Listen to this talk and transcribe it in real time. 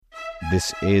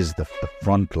this is the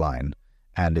front line,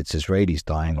 and it's Israelis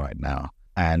dying right now.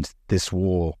 And this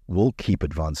war will keep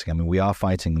advancing. I mean, we are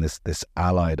fighting this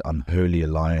allied unholy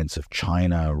alliance of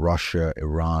China, Russia,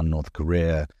 Iran, North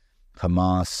Korea,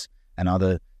 Hamas, and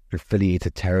other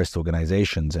affiliated terrorist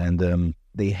organizations. And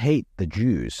they hate the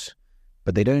Jews,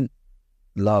 but they don't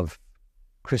love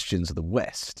Christians of the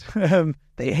West.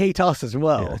 They hate us as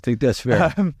well. Yeah, I think that's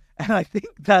fair. And I think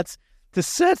that's, to a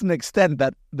certain extent,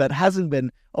 that hasn't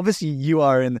been... Obviously, you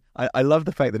are in... I love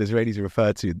the fact that Israelis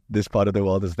refer to this part of the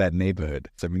world as their neighborhood.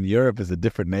 So, I mean, Europe is a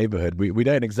different neighborhood. We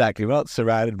don't exactly... We're not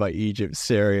surrounded by Egypt,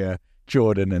 Syria,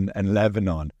 Jordan, and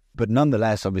Lebanon. But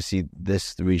nonetheless, obviously,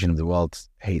 this region of the world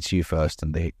hates you first,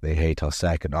 and they hate us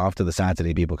second. After the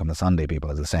Saturday people come the Sunday people,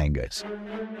 as the saying goes.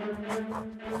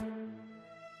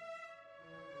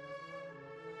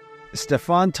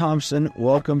 Stefan Tompson,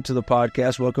 welcome to the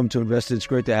podcast. Welcome to Invested. It's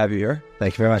great to have you here.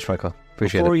 Thank you very much, Michael.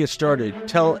 Appreciate Before it. we get started,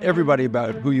 tell everybody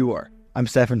about who you are. I'm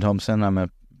Stefan Tompson. I'm a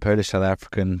Polish South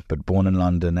African, but born in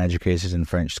London, educated in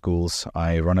French schools.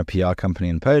 I run a PR company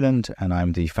in Poland, and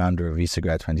I'm the founder of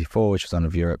Visegrad24, which is one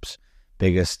of Europe's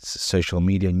biggest social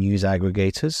media news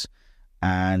aggregators.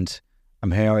 And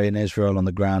I'm here in Israel on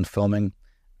the ground filming.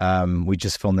 We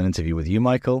just filmed an interview with you,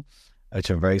 Michael, which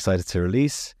I'm very excited to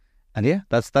release. And yeah,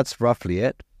 that's roughly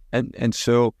it. And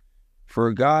so for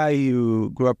a guy who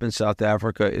grew up in South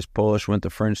Africa, is Polish, went to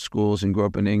French schools, and grew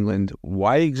up in England,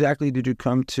 why exactly did you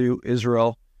come to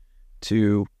Israel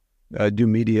to do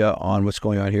media on what's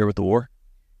going on here with the war?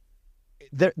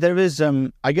 There is,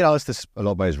 I get asked this a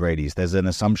lot by Israelis. There's an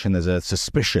assumption, there's a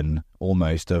suspicion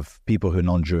almost of people who are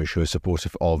non-Jewish who are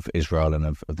supportive of Israel and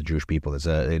of the Jewish people. There's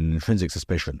an intrinsic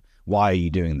suspicion. Why are you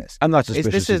doing this? I'm not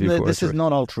suspicious of you. This is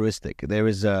not altruistic.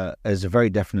 There's a very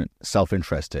definite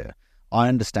self-interest here. I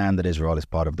understand that Israel is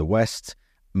part of the West.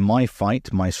 My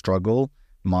fight, my struggle,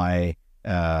 my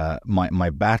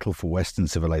battle for Western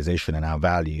civilization and our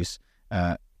values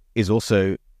is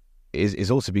also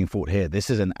being fought here. This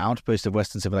is an outpost of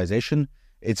Western civilization.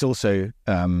 It's also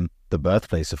the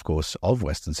birthplace, of course, of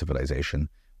Western civilization.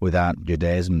 Without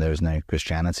Judaism, there is no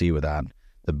Christianity. Without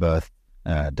the birth,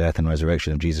 death, and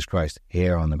resurrection of Jesus Christ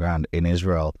here on the ground in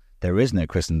Israel, there is no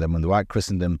Christendom. And without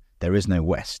Christendom, there is no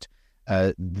West.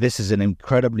 This is an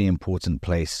incredibly important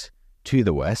place to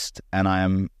the West, and I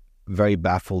am very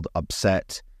baffled,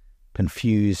 upset,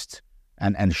 confused,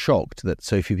 and shocked that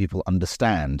so few people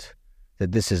understand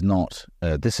that this is not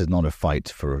a fight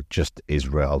for just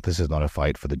Israel. This is not a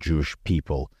fight for the Jewish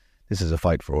people. This is a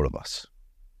fight for all of us.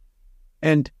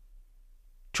 And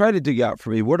try to dig out for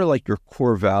me, what are like your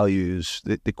core values,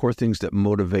 the core things that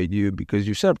motivate you? Because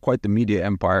you set up quite the media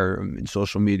empire in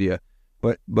social media,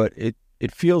 but it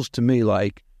feels to me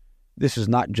like this is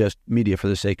not just media for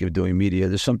the sake of doing media.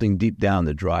 There's something deep down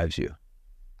that drives you.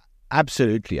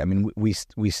 Absolutely. I mean, we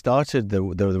started,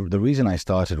 the reason I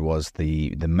started was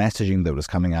the messaging that was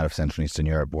coming out of Central and Eastern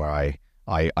Europe, where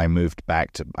I moved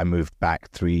back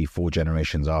 3-4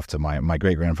 generations after my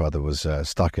great grandfather was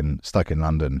stuck in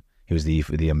London. He was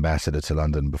the ambassador to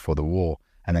London before the war,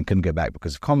 and then couldn't go back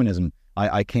because of communism.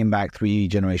 I came back 3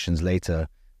 generations later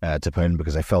to Poland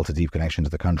because I felt a deep connection to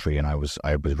the country, and I was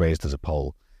raised as a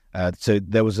Pole. So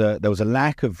there was a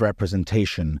lack of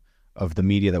representation of the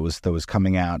media that was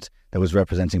coming out, that was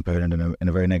representing Poland in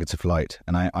a very negative light.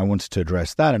 And I wanted to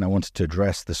address that, and I wanted to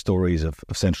address the stories of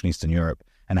Central and Eastern Europe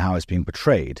and how it's being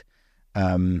portrayed.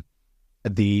 There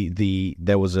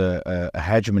was a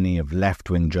hegemony of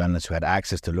left-wing journalists who had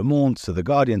access to Le Monde, to The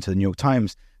Guardian, to The New York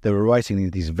Times. They were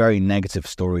writing these very negative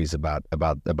stories about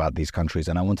these countries,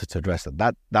 and I wanted to address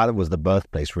that. That was the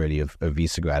birthplace, really, of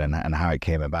Visegrad and how it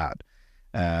came about.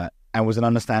 And was an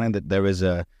understanding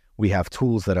that we have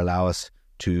tools that allow us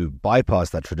to bypass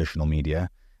that traditional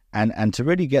media and to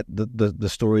really get the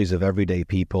stories of everyday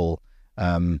people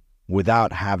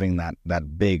without having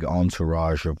that big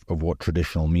entourage of what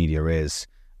traditional media is,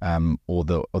 or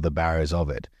the barriers of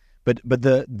it. But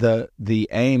the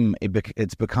aim,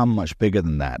 it's become much bigger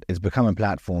than that. It's become a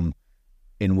platform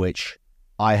in which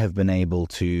I have been able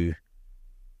to,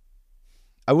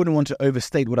 I wouldn't want to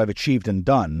overstate what I've achieved and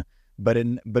done, but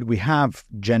we have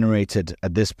generated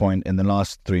at this point in the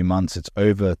last 3 months, it's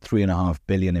over 3.5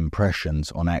 billion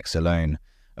impressions on X alone.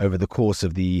 Over the course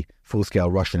of the full-scale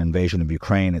Russian invasion of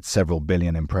Ukraine, it's several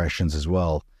billion impressions as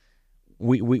well.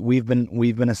 We've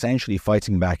been essentially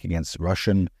fighting back against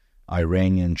Russian,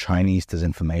 Iranian, Chinese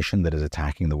disinformation that is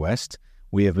attacking the West.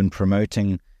 We have been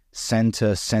promoting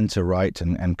center-right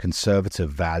and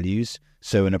conservative values.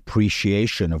 So an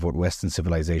appreciation of what Western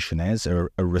civilization is, a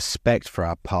respect for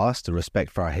our past, a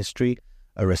respect for our history,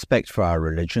 a respect for our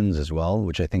religions as well,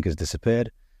 which I think has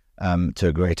disappeared to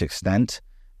a great extent.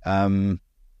 and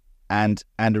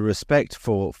a respect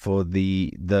for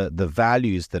the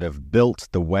values that have built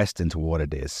the West into what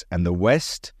it is. And the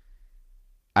West,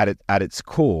 at its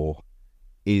core,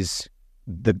 it's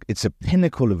a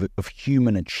pinnacle of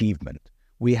human achievement.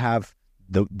 We have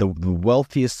the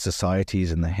wealthiest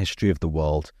societies in the history of the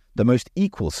world, the most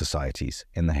equal societies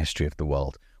in the history of the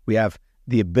world. We have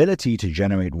the ability to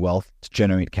generate wealth, to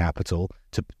generate capital,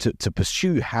 to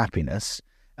pursue happiness.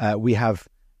 We have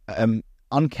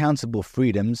uncountable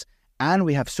freedoms, and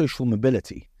we have social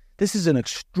mobility. This is an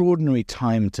extraordinary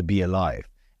time to be alive.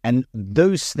 And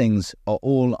those things are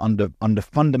all under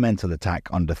fundamental attack,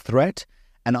 under threat.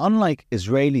 And unlike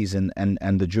Israelis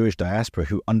and the Jewish diaspora,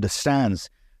 who understands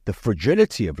the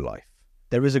fragility of life,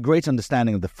 there is a great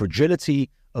understanding of the fragility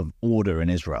of order in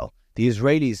Israel. The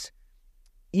Israelis,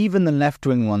 even the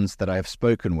left-wing ones that I have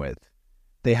spoken with,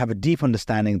 they have a deep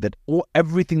understanding that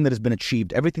everything that has been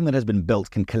achieved, everything that has been built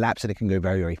can collapse and it can go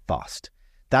very, very fast.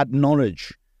 That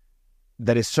knowledge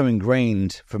that is so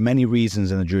ingrained for many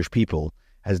reasons in the Jewish people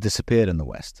has disappeared in the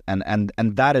West. And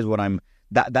that is what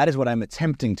that is what I'm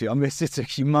attempting to. I mean, it's a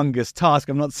humongous task.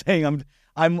 I'm not saying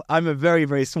I'm a very,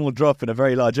 very small drop in a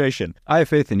very large ocean. I have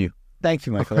faith in you. Thank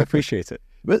you, Michael. I appreciate it.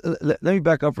 But let me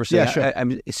back up for a second. Yeah, sure.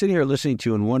 I'm sitting here listening to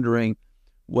you and wondering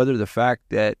whether the fact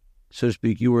that, so to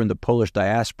speak, you were in the Polish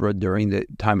diaspora during the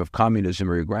time of communism,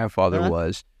 or your grandfather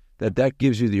was, that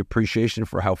gives you the appreciation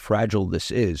for how fragile this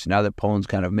is. Now that Poland's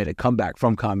kind of made a comeback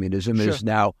from communism, it is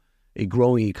now a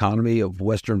growing economy of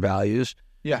Western values.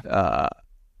 Yeah.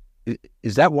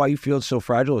 Is that why you feel it's so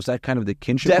fragile? Is that kind of the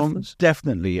kinship moments?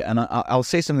 Definitely. And I'll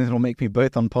say something that will make me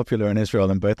both unpopular in Israel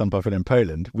and both unpopular in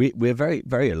Poland. We're very,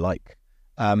 very alike.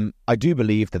 I do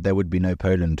believe that there would be no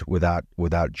Poland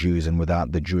without Jews and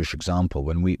without the Jewish example.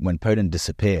 When Poland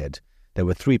disappeared, there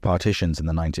were 3 partitions in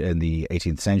the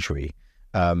 18th century,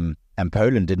 and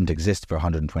Poland didn't exist for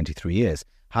 123 years.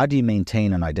 How do you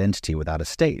maintain an identity without a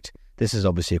state? This is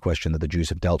obviously a question that the Jews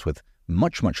have dealt with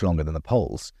much, much longer than the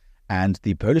Poles. And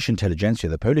the Polish intelligentsia,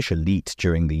 the Polish elite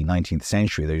during the 19th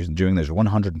century, during those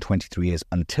 123 years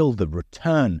until the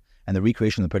return and the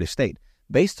recreation of the Polish state,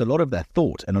 based a lot of their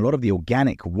thought and a lot of the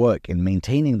organic work in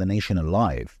maintaining the nation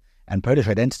alive and Polish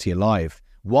identity alive,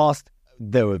 whilst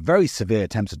there were very severe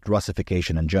attempts at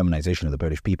Russification and Germanization of the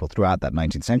Polish people throughout that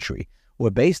 19th century,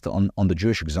 were based on the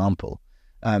Jewish example.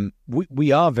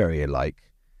 We are very alike.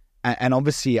 And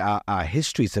obviously our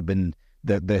histories have been,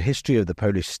 the history of the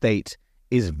Polish state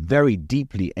is very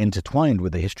deeply intertwined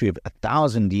with the history of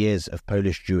 1,000 years of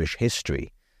Polish Jewish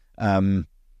history.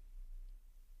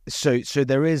 So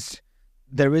there is,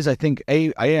 I think,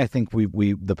 I think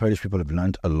we the Polish people have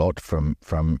learned a lot from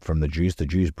the Jews. The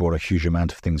Jews brought a huge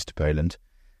amount of things to Poland,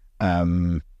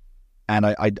 and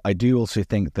I do also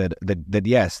think that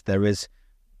yes, there is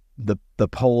the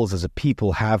Poles as a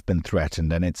people have been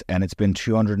threatened, and it's been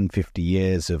 250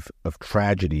 years of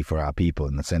tragedy for our people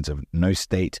in the sense of no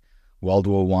state. World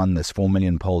War I, there's 4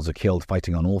 million Poles are killed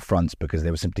fighting on all fronts because they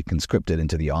were simply conscripted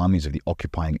into the armies of the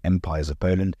occupying empires of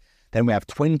Poland. Then we have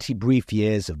 20 brief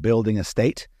years of building a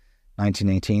state,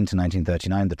 1918 to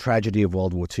 1939, the tragedy of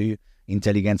World War II,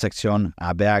 Intelligenzaktion,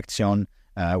 AB-Aktion,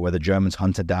 where the Germans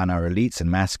hunted down our elites and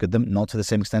massacred them, not to the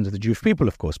same extent as the Jewish people,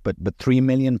 of course, but 3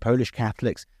 million Polish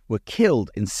Catholics were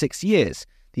killed in 6 years.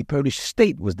 The Polish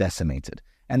state was decimated,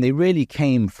 and they really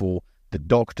came for the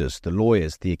doctors, the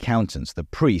lawyers, the accountants, the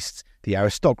priests, the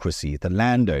aristocracy, the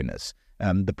landowners,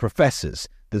 the professors,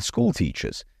 the school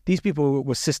teachers. These people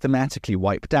were systematically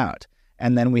wiped out.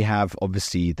 And then we have,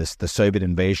 obviously, the Soviet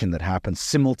invasion that happened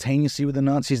simultaneously with the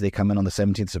Nazis. They come in on the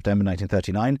 17th of September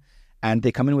 1939, and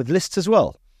they come in with lists as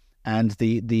well. And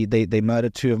they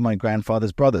murdered 2 of my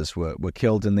grandfather's brothers, were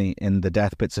killed in the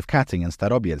death pits of Katyn and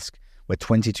Starobielsk, where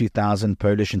 22,000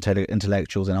 Polish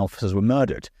intellectuals and officers were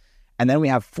murdered. And then we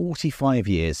have 45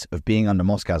 years of being under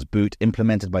Moscow's boot,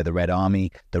 implemented by the Red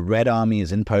Army. The Red Army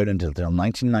is in Poland until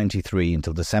 1993,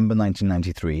 until December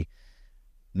 1993.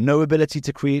 No ability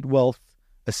to create wealth,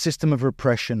 a system of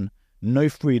repression, no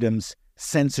freedoms,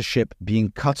 censorship, being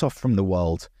cut off from the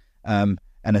world, and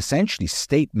essentially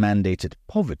state-mandated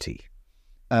poverty.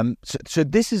 So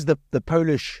this is the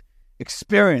Polish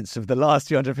experience of the last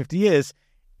 250 years.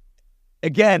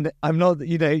 Again, I'm not,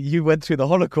 you went through the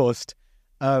Holocaust.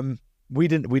 We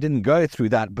didn't go through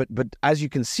that, but as you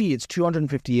can see, it's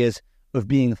 250 years of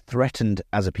being threatened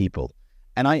as a people,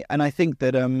 and I think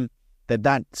that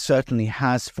that certainly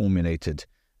has formulated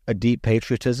a deep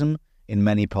patriotism in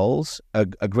many Poles, a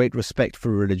great respect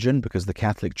for religion, because the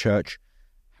Catholic Church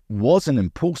was an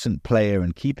important player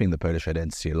in keeping the Polish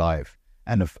identity alive,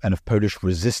 and of Polish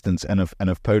resistance and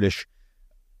of Polish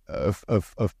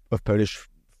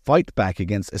fight back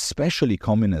against, especially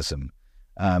communism.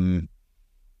 But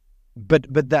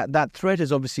that threat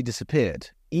has obviously disappeared.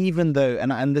 Even though,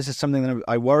 and this is something that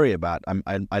I worry about.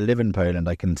 I live in Poland.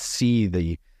 I can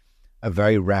see a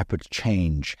very rapid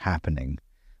change happening,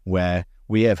 where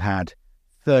we have had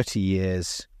 30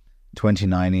 years,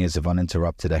 29 years of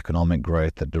uninterrupted economic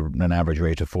growth at an average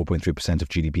rate of 4.3% of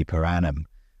GDP per annum,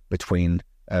 between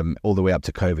all the way up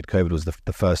to COVID. COVID was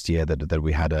the first year that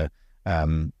we had a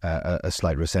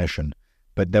slight recession.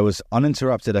 But there was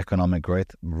uninterrupted economic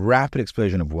growth, rapid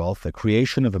explosion of wealth, a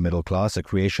creation of a middle class, a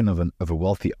creation of a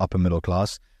wealthy upper middle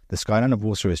class. The skyline of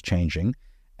Warsaw is changing.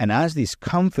 And as these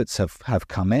comforts have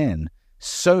come in,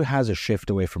 so has a shift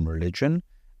away from religion,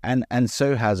 and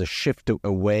so has a shift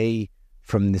away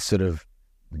from this sort of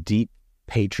deep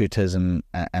patriotism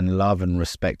and love and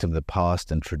respect of the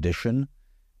past and tradition.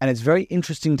 And it's very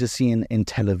interesting to see in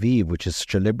Tel Aviv, which is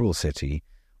such a liberal city,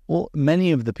 well,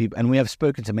 many of the people, and we have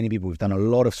spoken to many people, we've done a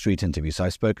lot of street interviews. So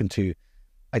I've spoken to,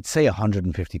 I'd say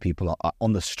 150 people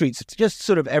on the streets. It's just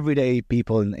sort of everyday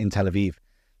people in Tel Aviv.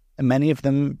 And many of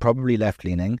them probably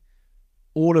left-leaning,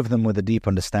 all of them with a deep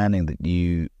understanding that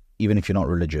even if you're not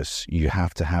religious, you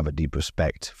have to have a deep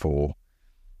respect for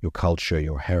your culture,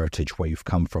 your heritage, where you've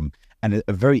come from. And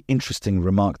a very interesting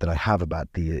remark that I have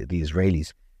about the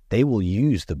Israelis, they will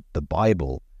use the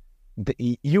Bible.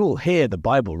 You will hear the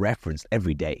Bible referenced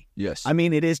every day. Yes. I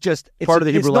mean, it's part of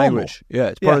the Hebrew language. Yeah,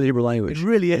 it's part of the Hebrew language. It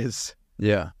really is.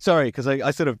 Yeah. Sorry, because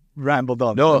I sort of rambled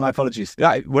on. No, my apologies.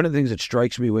 Yeah, one of the things that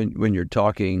strikes me when you're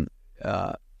talking,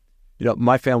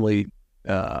 my family,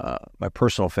 my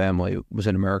personal family was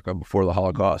in America before the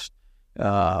Holocaust.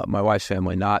 My wife's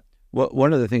family not.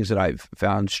 One of the things that I've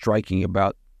found striking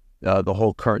about the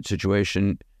whole current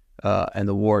situation and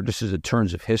the war, just as in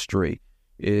terms of history,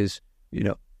 is,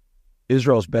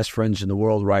 Israel's best friends in the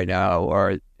world right now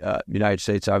are United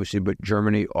States, obviously, but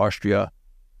Germany, Austria,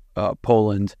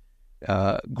 Poland,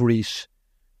 Greece,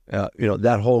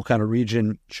 that whole kind of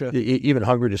region, sure. Even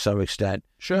Hungary to some extent,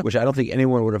 sure. Which I don't think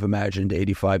anyone would have imagined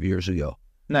 85 years ago.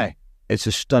 No. It's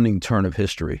a stunning turn of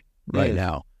history right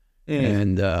now.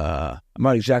 And I'm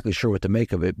not exactly sure what to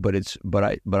make of it, but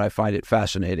I find it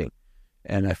fascinating.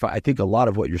 And I think a lot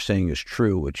of what you're saying is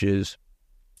true, which is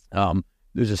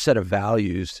there's a set of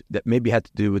values that maybe had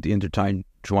to do with the intertwined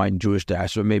Jewish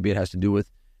diaspora. Maybe it has to do with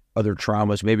other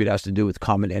traumas. Maybe it has to do with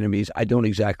common enemies. I don't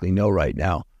exactly know right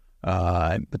now.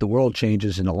 But the world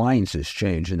changes and alliances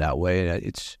change in that way. And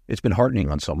it's been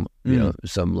heartening on some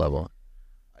level.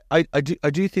 I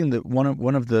do think that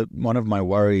one of my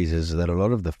worries is that a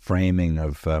lot of the framing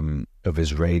of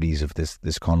Israelis of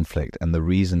this conflict, and the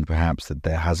reason perhaps that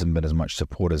there hasn't been as much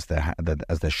support as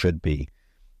there should be,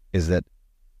 is that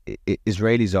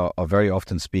Israelis are very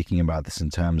often speaking about this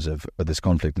in terms of this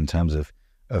conflict, in terms of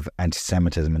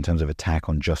anti-Semitism, in terms of attack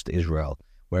on just Israel,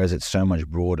 whereas it's so much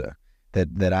broader.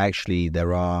 That actually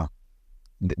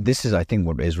this is, I think,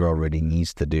 what Israel really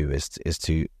needs to do is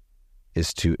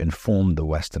to inform the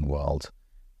Western world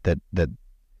that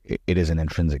it is an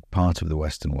intrinsic part of the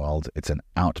Western world. It's an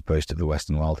outpost of the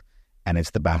Western world, and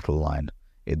it's the battle line.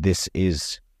 This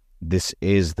is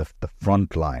the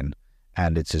front line,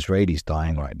 and it's Israelis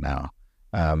dying right now,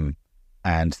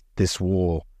 and this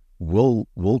war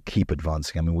will keep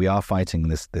advancing. I mean, we are fighting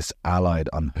this allied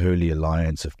unholy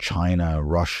alliance of China,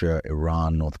 Russia,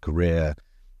 Iran, North Korea,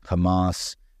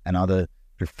 Hamas, and other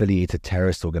affiliated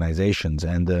terrorist organizations,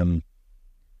 and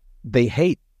they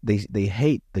hate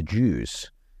the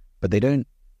Jews, but they don't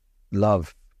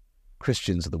love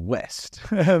Christians of the West.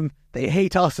 They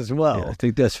hate us as well. Yeah, I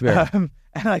think that's fair. And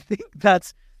I think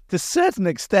that's, to a certain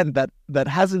extent, that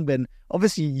hasn't been.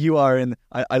 Obviously, you are in.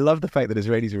 I love the fact that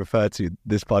Israelis refer to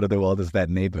this part of the world as their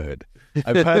neighborhood.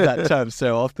 I've heard that term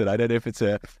so often. I don't know if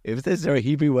is there a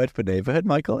Hebrew word for neighborhood,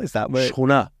 Michael? Is that where?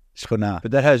 Shchuna.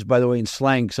 But that has, by the way, in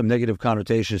slang, some negative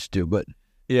connotations too. But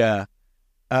yeah.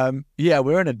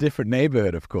 We're in a different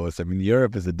neighborhood, of course. I mean,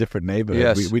 Europe is a different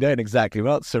neighborhood. Yes. We don't exactly. We're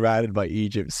not surrounded by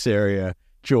Egypt, Syria,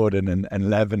 Jordan, and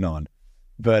Lebanon.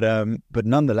 But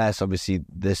nonetheless, obviously,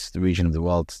 the region of the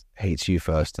world hates you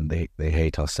first, and they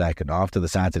hate us second. After the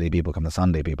Saturday people come the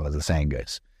Sunday people, as the saying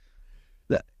goes.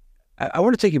 I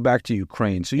want to take you back to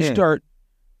Ukraine. So you start,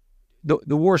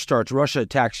 the war starts, Russia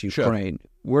attacks Ukraine. Sure.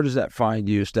 Where does that find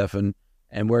you, Stefan?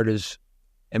 And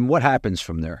what happens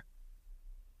from there?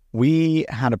 We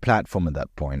had a platform at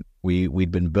that point. We'd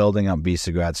been building up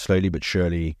Visegrad slowly but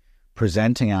surely,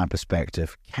 presenting our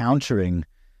perspective, countering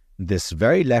this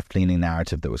very left-leaning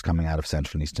narrative that was coming out of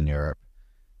Central and Eastern Europe,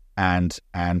 and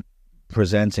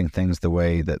presenting things the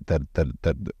way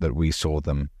that we saw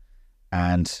them.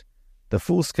 And the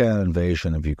full-scale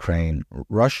invasion of Ukraine,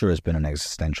 Russia has been an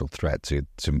existential threat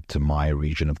to my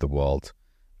region of the world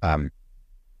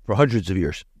for hundreds of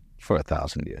years. For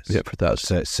 1,000 years. Yeah, for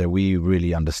 1,000. So we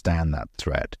really understand that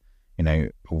threat. You know,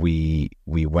 we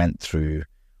went through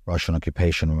Russian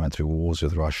occupation, we went through wars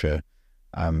with Russia.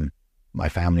 My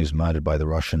family was murdered by the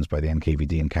Russians, by the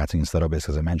NKVD in Katyn and Starobisk,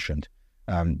 as I mentioned.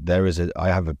 I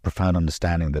have a profound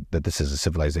understanding that this is a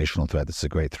civilizational threat. This is a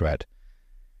great threat.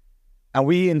 And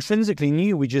we intrinsically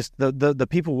knew, the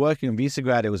people working in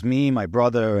Visegrad, it was me, my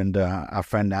brother, and our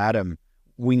friend Adam.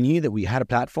 We knew that we had a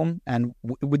platform, and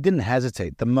we didn't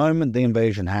hesitate. The moment the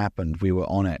invasion happened, we were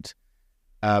on it,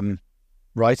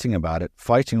 writing about it,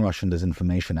 fighting Russian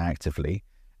disinformation actively.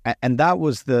 And that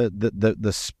was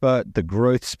the spurt, the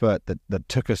growth spurt that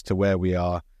took us to where we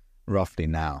are roughly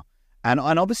now. And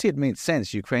obviously it made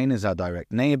sense. Ukraine is our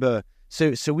direct neighbor.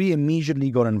 So we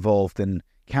immediately got involved in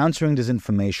countering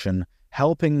disinformation,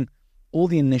 helping all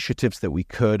the initiatives that we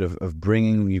could of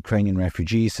bringing Ukrainian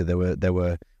refugees. So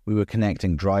we were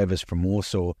connecting drivers from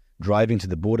Warsaw, driving to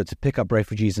the border to pick up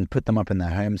refugees and put them up in their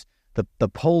homes. The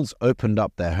Poles opened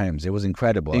up their homes. It was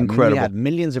incredible. Incredible. I mean, we had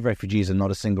millions of refugees and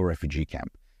not a single refugee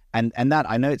camp. And that,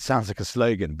 I know it sounds like a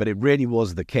slogan, but it really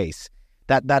was the case.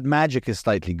 That magic is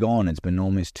slightly gone. It's been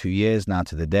almost 2 years now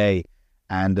to the day.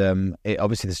 And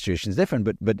obviously the situation is different,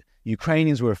 but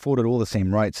Ukrainians were afforded all the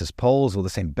same rights as Poles, all the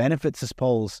same benefits as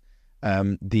Poles.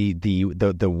 The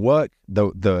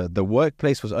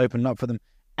workplace was opened up for them.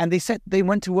 And they said they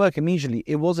went to work immediately.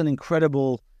 It was an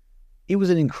incredible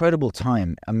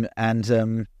time.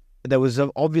 There was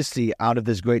obviously, out of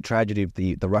this great tragedy of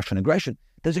the Russian aggression,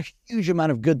 there's a huge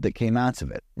amount of good that came out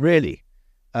of it, really.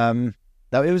 It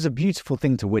was a beautiful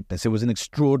thing to witness. It was an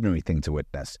extraordinary thing to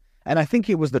witness. And I think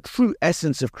it was the true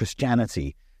essence of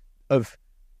Christianity, of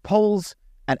Poles.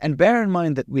 And bear in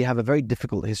mind that we have a very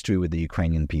difficult history with the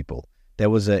Ukrainian people. In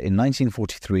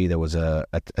 1943, there was a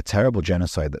terrible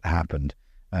genocide that happened.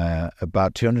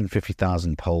 About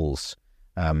 250,000 Poles,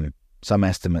 some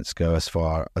estimates go as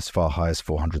far high as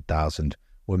 400,000,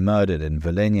 were murdered in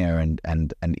Volhynia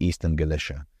and eastern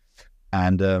Galicia.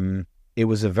 And it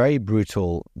was a very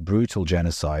brutal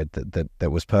genocide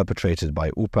that was perpetrated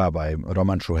by UPA, by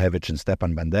Roman Truhevich and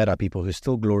Stepan Bandera, people who are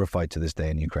still glorified to this day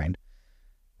in Ukraine.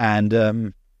 And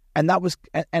that was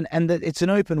it's an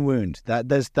open wound.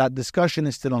 That discussion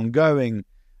is still ongoing.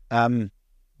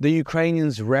 The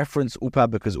Ukrainians reference UPA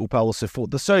because UPA also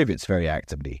fought the Soviets very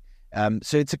actively.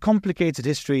 So it's a complicated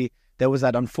history. There was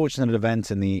that unfortunate event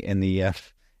in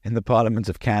the Parliament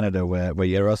of Canada where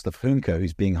Yaroslav Hunka,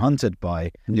 who's being hunted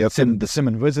by the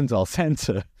Simon Wiesenthal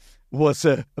Center, was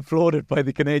applauded by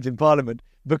the Canadian Parliament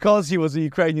because he was a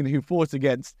Ukrainian who fought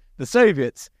against the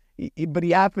Soviets, but he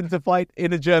happened to fight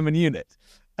in a German unit.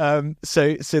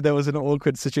 So there was an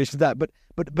awkward situation with that, but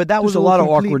that was a lot of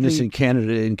awkwardness in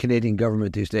Canada and Canadian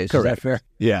government these days. Correct. Is that fair?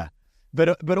 Yeah,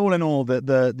 but all in all,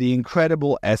 the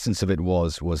incredible essence of it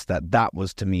was that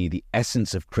was to me the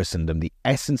essence of Christendom, the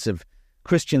essence of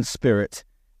Christian spirit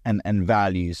and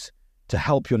values, to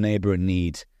help your neighbor in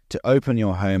need, to open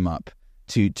your home up,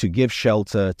 to give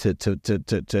shelter,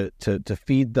 to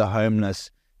feed the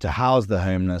homeless, to house the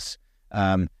homeless.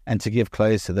 And to give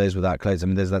clothes to those without clothes. I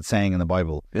mean, there's that saying in the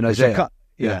Bible. In Isaiah.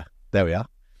 Yeah, there we are.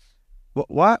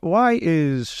 Why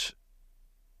is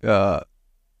what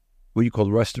you call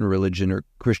Western religion or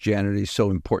Christianity so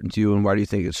important to you, and why do you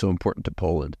think it's so important to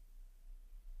Poland?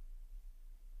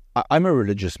 I'm a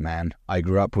religious man. I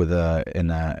grew up with a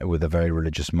very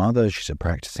religious mother. She's a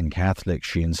practicing Catholic.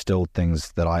 She instilled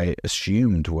things that I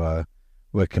assumed were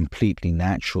completely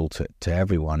natural to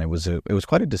everyone. It was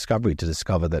quite a discovery to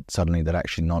discover that suddenly that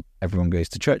actually not everyone goes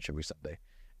to church every Sunday.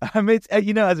 I mean,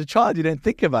 as a child, you don't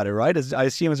think about it, right? I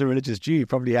assume as a religious Jew, you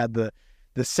probably had the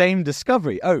same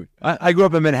discovery. Oh, I grew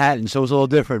up in Manhattan, so it was a little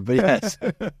different, but yes.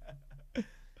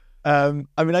 I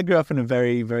mean, I grew up in a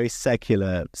very, very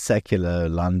secular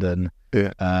London.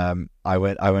 Yeah. I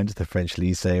went to the French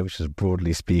Lycée, which is,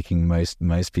 broadly speaking,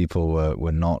 most people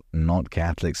were not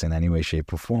Catholics in any way,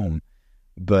 shape, or form.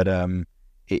 But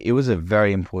it was a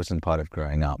very important part of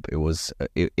growing up.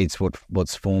 It's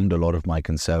what's formed a lot of my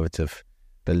conservative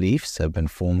beliefs have been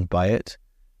formed by it.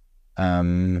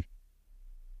 And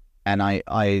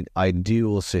I do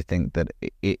also think that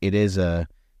it is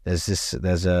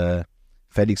there's a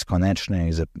Felix Konechny,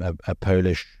 who's a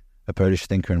Polish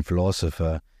thinker and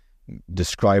philosopher,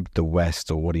 described the West,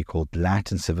 or what he called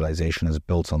Latin civilization, as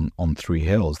built on three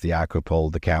hills: the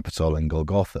Acropole, the Capitol, and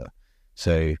Golgotha.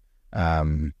 So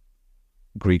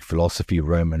Greek philosophy,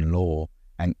 Roman law,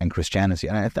 and Christianity.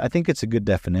 And I think it's a good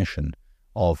definition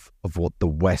of what the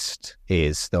West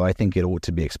is, though I think it ought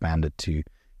to be expanded to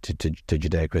to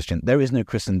Judeo-Christian. There is no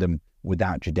Christendom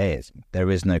without Judaism. There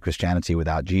is no Christianity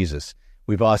without Jesus.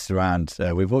 We've walked around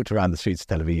the streets of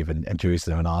Tel Aviv and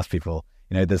Jerusalem and asked people,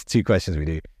 there's two questions we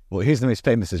do. Well, who's the most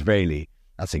famous Israeli?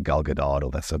 I'll say Gal Gadot,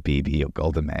 or that's a Bibi, or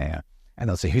Golda Meir. And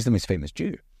they'll say, who's the most famous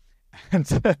Jew? And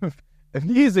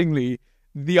amusingly,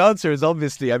 the answer is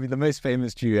obviously, the most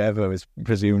famous Jew ever was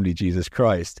presumably Jesus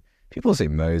Christ. People say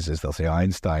Moses, they'll say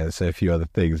Einstein, they'll say a few other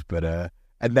things, but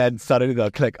and then suddenly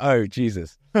they'll click, oh,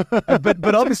 Jesus.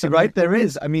 but obviously, right, there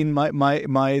is.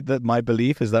 My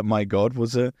belief is that my God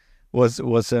was a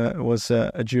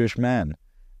Jewish man,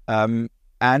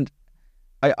 and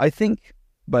I think,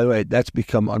 by the way, that's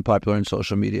become unpopular in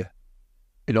social media.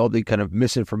 All the kind of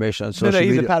misinformation on social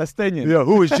media. He's a Palestinian. Yeah,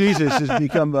 who is Jesus has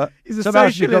become he's a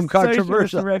socialist,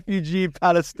 controversial refugee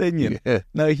Palestinian. Yeah.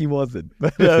 No, he wasn't.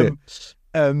 But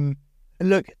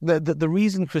look, the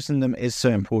reason Christendom is so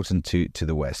important to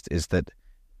the West is that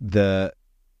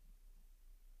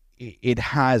it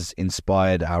has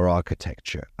inspired our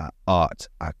architecture, our art,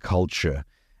 our culture,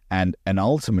 and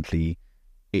ultimately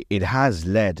it has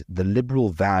led the liberal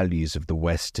values of the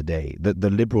West today, the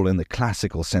liberal in the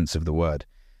classical sense of the word,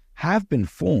 have been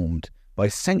formed by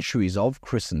centuries of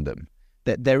Christendom.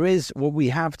 That there is, what we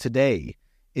have today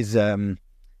is it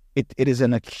is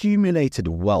an accumulated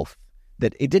wealth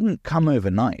that it didn't come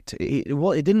overnight.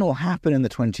 It didn't all happen in the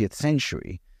 20th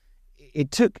century.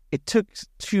 It took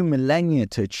 2 millennia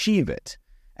to achieve it,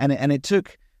 and it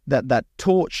took that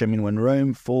torch. When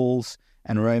Rome falls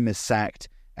and Rome is sacked,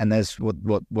 and there's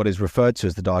what is referred to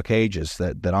as the Dark Ages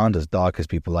that aren't as dark as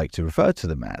people like to refer to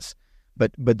them as,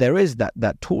 but there is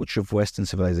that torch of Western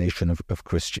civilization, of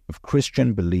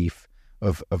Christian belief,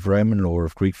 of Roman law,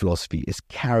 of Greek philosophy is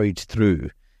carried through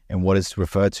in what is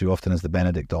referred to often as the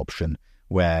Benedict option,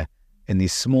 where in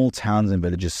these small towns and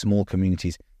villages, small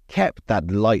communities, kept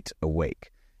that light awake.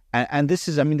 And this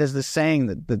is, there's this saying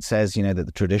that says, that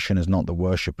the tradition is not the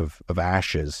worship of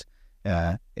ashes.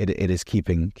 It is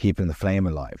keeping the flame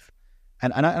alive.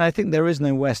 And I think there is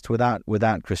no West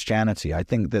without Christianity. I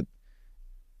think that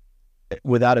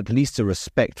without at least a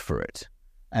respect for it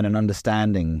and an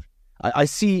understanding. I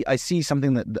see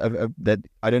something that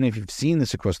I don't know if you've seen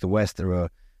this across the West. There are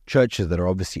churches that are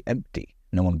obviously empty.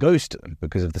 No one goes to them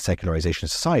because of the secularization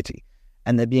of society.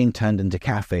 And they're being turned into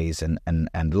cafes and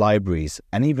libraries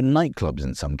and even nightclubs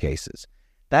in some cases.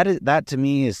 That to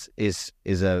me is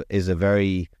a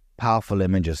very powerful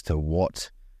image as to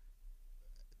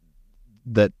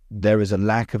that there is a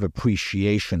lack of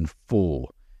appreciation for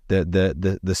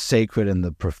the sacred and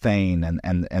the profane,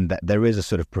 and that there is a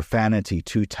sort of profanity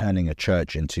to turning a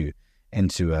church into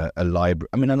a library.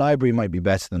 A library might be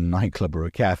better than a nightclub or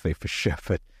a cafe for sure,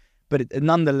 but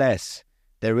nonetheless,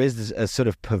 there is a sort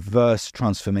of perverse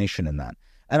transformation in that.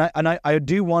 And I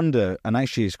do wonder, and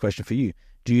actually it's a question for you,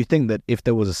 do you think that if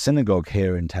there was a synagogue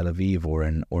here in Tel Aviv or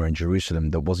in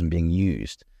Jerusalem that wasn't being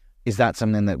used, is that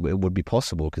something that would be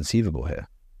possible, conceivable here?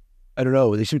 I don't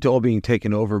know. They seem to all being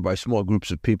taken over by small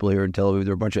groups of people here in Tel Aviv.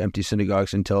 There are a bunch of empty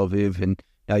synagogues in Tel Aviv, and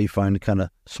now you find kind of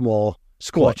small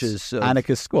squatches.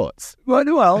 Anarchist squats. Well,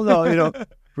 no,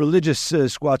 religious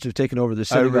squats have taken over the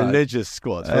synagogue. Religious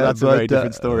squats. Well, that's a very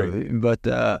different story.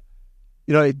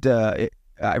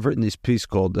 I've written this piece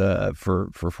called for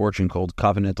Fortune called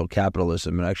Covenantal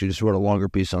Capitalism, and I actually just wrote a longer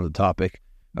piece on the topic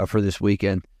for this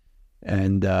weekend.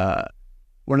 And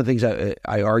one of the things I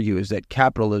argue is that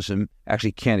capitalism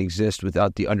actually can't exist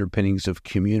without the underpinnings of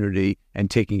community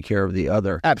and taking care of the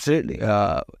other. Absolutely.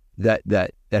 That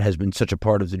has been such a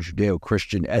part of the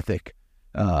Judeo-Christian ethic,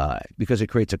 because it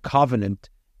creates a covenant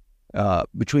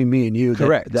between me and you.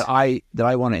 Correct. That I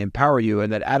want to empower you,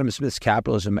 and that Adam Smith's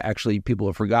capitalism, actually people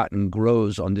have forgotten,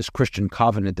 grows on this Christian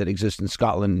covenant that exists in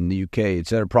Scotland and the UK.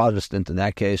 It's a Protestant in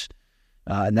that case.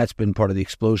 And that's been part of the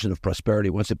explosion of prosperity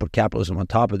once they put capitalism on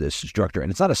top of this structure.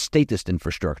 And it's not a statist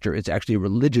infrastructure. It's actually a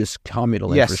religious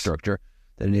communal infrastructure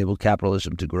that enabled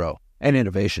capitalism to grow, and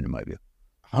innovation, in my view.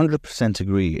 100%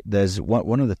 agree. There's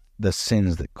one of the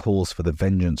sins that calls for the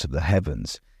vengeance of the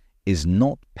heavens is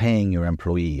not paying your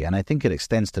employee. And I think it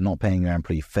extends to not paying your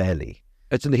employee fairly.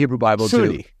 It's in the Hebrew Bible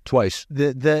too, twice.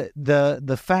 The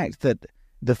fact,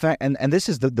 and this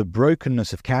is the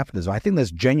brokenness of capitalism. I think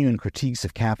there's genuine critiques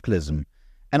of capitalism,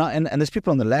 and there's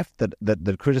people on the left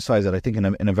that criticize it, I think,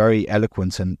 in a very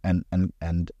eloquent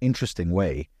and interesting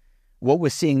way. What we're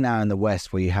seeing now in the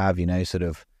West, where you have sort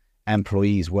of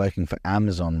employees working for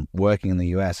Amazon, working in the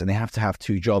US, and they have to have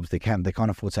two jobs. They can't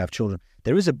afford to have children.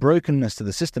 There is a brokenness to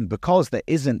the system because there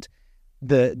isn't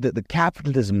the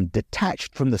capitalism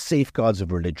detached from the safeguards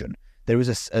of religion. There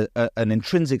is an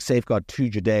intrinsic safeguard to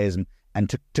Judaism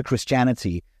and to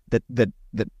Christianity that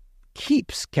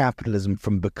keeps capitalism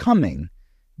from becoming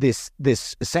this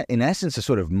in essence a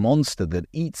sort of monster that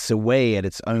eats away at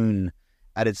its own.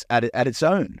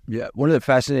 Yeah, one of the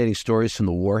fascinating stories from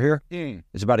the war here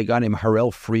is about a guy named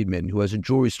Harel Friedman who has a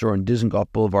jewelry store on Dizengoff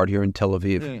Boulevard here in Tel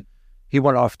Aviv. He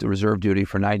went off to reserve duty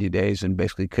for 90 days and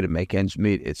basically couldn't make ends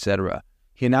meet, etc.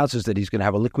 He announces that he's going to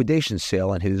have a liquidation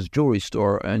sale in his jewelry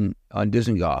store on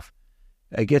Dizengoff.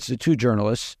 It gets to two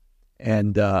journalists,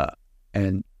 and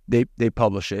they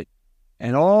publish it.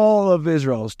 And all of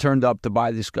Israel is turned up to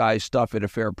buy this guy's stuff at a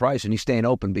fair price, and he's staying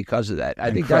open because of that.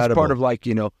 I think that's part of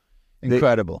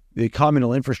incredible. The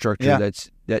communal infrastructure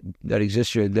that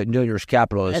exists here, that there's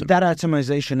capitalism. And that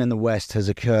atomization in the West has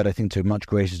occurred, I think, to a much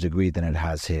greater degree than it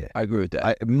has here. I agree with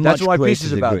that. That's what my piece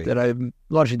is about that I'm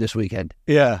launching this weekend.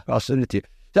 Yeah. I'll send it to you.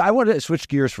 So I wanted to switch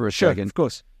gears for a second. Of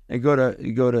course. And go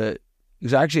to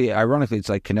because actually, ironically, it's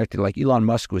like connected. Like Elon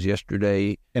Musk was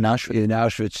yesterday in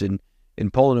Auschwitz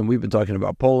in Poland, and we've been talking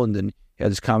about Poland, and he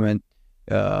had this comment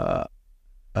about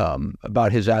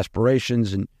his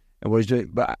aspirations and what he's doing.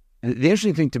 But the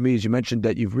interesting thing to me is you mentioned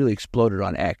that you've really exploded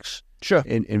on X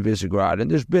in Visegrad.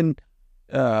 And there's been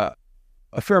a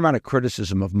fair amount of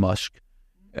criticism of Musk,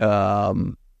 which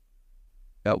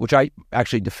I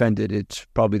actually defended. It's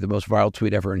probably the most viral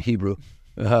tweet ever in Hebrew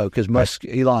because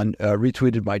Elon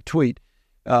retweeted my tweet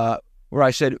where I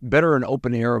said, better an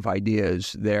open air of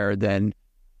ideas there than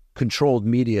controlled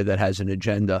media that has an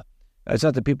agenda. It's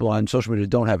not that people on social media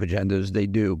don't have agendas, they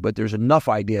do, but there's enough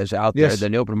ideas out there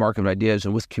than the open market of ideas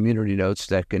and with community notes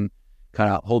that can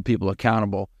kind of hold people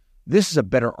accountable. This is a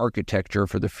better architecture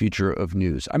for the future of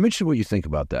news. I'm interested in what you think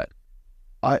about that.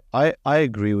 I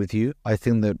agree with you. I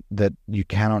think that you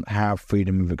cannot have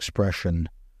freedom of expression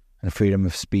and freedom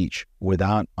of speech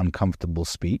without uncomfortable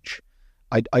speech.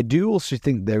 I do also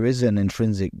think there is an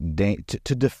intrinsic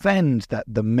to defend that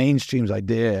the mainstream's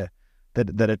idea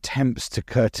that attempts to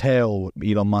curtail what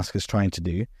Elon Musk is trying to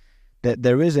do, that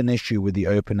there is an issue with the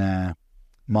open air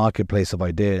marketplace of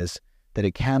ideas, that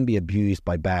it can be abused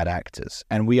by bad actors.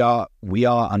 And we are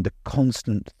under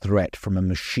constant threat from a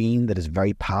machine that is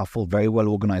very powerful, very well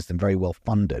organized, and very well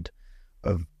funded,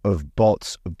 of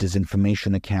bots, of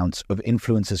disinformation accounts, of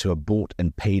influencers who are bought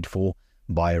and paid for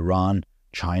by Iran,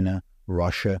 China,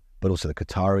 Russia, but also the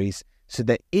Qataris. So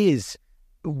there is,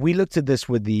 we looked at this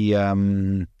with the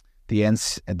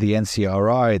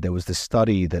NCRI. There was the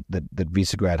study that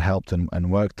Visegrad helped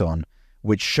and worked on,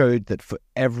 which showed that for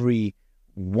every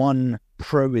one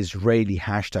pro-Israeli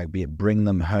hashtag, be it bring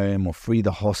them home or free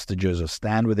the hostages or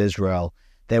stand with Israel,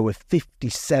 there were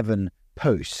 57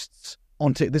 posts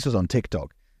this was on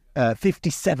TikTok,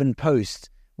 57 posts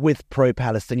with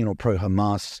pro-Palestinian or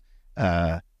pro-Hamas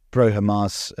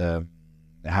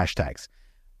hashtags.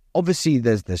 Obviously,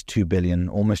 there's 2 billion,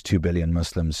 almost 2 billion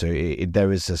Muslims, so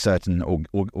there is a certain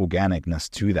organicness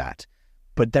to that.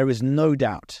 But there is no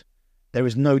doubt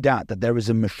that there is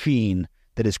a machine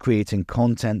that is creating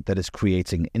content, that is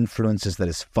creating influencers, that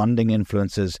is funding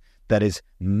influencers, that is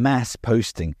mass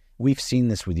posting. We've seen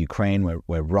this with Ukraine,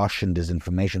 where Russian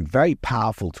disinformation, very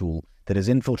powerful tool that has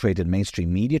infiltrated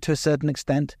mainstream media to a certain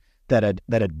extent, that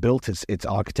had built its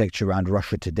architecture around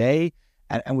Russia Today.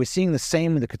 And we're seeing the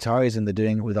same with the Qataris, and they're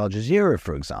doing it with Al Jazeera,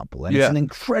 for example. And it's an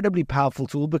incredibly powerful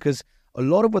tool because a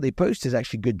lot of what they post is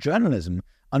actually good journalism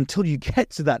until you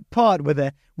get to that part where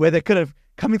they're kind of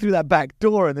coming through that back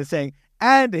door and they're saying,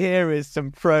 and here is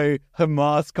some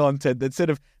pro-Hamas content that's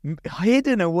sort of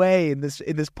hidden away in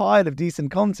this pile of decent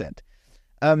content.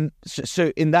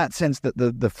 So in that sense, that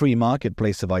the free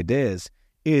marketplace of ideas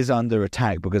is under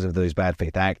attack because of those bad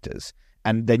faith actors.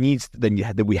 And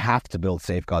we have to build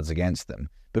safeguards against them,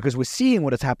 because we're seeing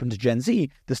what has happened to Gen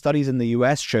Z. The studies in the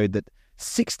US showed that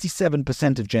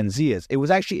 67% of Gen Zers, it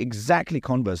was actually exactly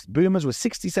converse. Boomers were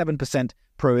 67%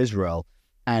 pro-Israel,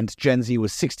 and Gen Z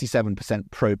was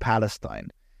 67% pro-Palestine.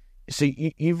 So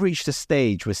you've reached a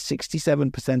stage where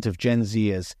 67% of Gen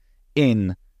Zers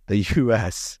in the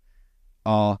US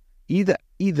are either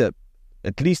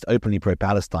at least openly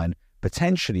pro-Palestine,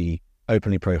 potentially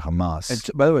openly pro-Hamas.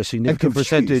 And by the way, significant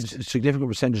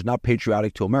percentage not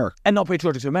patriotic to America. And not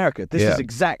patriotic to America. This is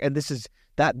exact, and this is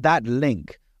that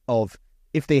link of,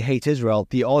 if they hate Israel,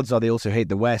 the odds are they also hate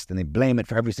the West, and they blame it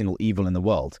for every single evil in the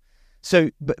world. So,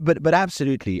 but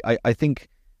absolutely, I think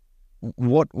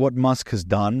what Musk has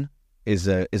done is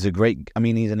a great. I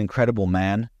mean, he's an incredible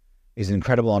man. He's an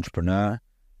incredible entrepreneur.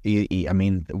 I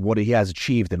mean, what he has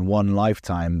achieved in one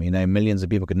lifetime, millions of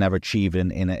people could never achieve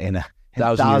in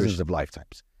thousands of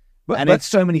lifetimes. But it's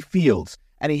so many fields,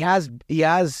 and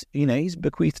he's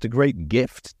bequeathed a great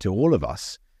gift to all of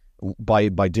us by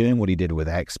doing what he did with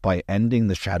X, by ending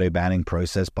the shadow banning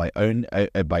process, by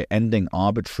ending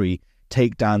arbitrary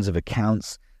takedowns of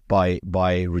accounts, by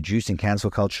reducing cancel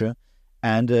culture,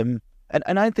 and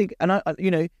I think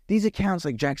these accounts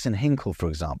like Jackson Hinkle, for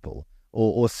example,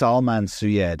 or Salman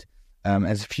Suyed,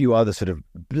 as a few other sort of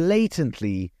blatant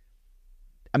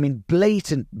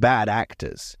bad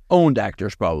actors, Owned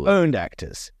actors,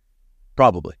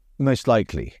 probably. most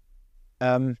likely.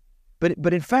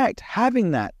 But in fact,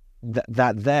 having that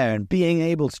there and being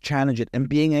able to challenge it and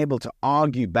being able to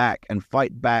argue back and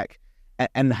fight back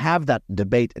and have that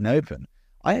debate and open,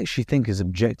 I actually think is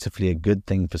objectively a good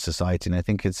thing for society, and I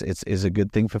think it's a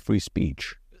good thing for free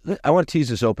speech. I want to tease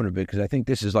this open a bit because I think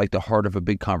this is like the heart of a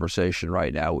big conversation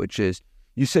right now, which is,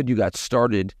 you said you got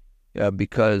started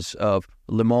because of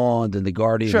Le Monde and The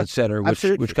Guardian, Sure, et cetera, which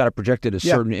kind of projected a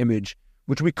Yeah. certain image,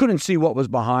 which we couldn't see what was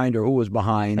behind or who was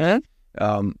behind,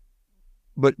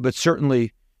 but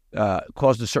certainly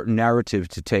caused a certain narrative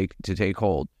to take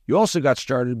hold. You also got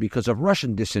started because of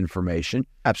Russian disinformation,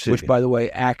 Absolutely. which, by the way,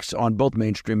 acts on both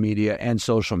mainstream media and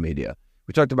social media.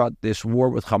 We talked about this war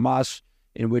with Hamas,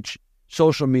 in which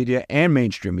social media and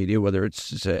mainstream media, whether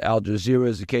it's Al Jazeera,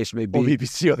 as the case may be, or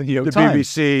BBC or the New York the Times.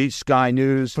 BBC, Sky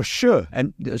News, For sure.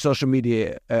 and social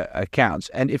media accounts.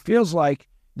 And it feels like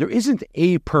there isn't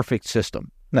a perfect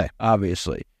system, No.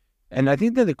 obviously. And I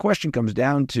think that the question comes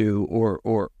down to,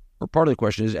 or part of the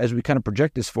question is, as we kind of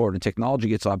project this forward and technology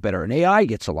gets a lot better and AI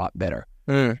gets a lot better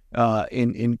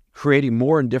in creating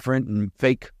more and different and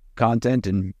fake content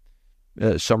and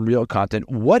some real content,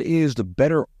 what is the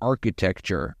better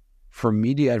architecture for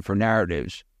media and for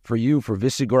narratives, for you, for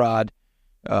Visegrad,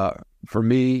 for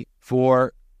me,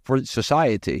 for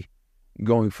society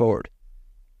going forward?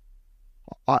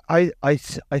 I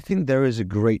think there is a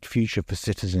great future for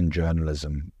citizen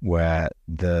journalism where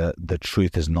the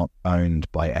truth is not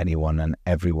owned by anyone and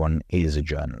everyone is a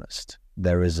journalist.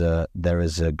 There is a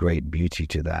great beauty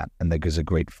to that, and there's a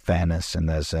great fairness, and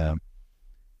there's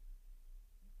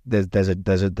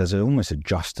almost a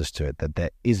justice to it, that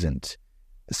there isn't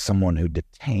someone who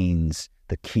detains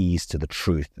the keys to the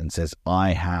truth and says,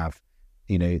 I have,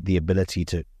 the ability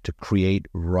to create,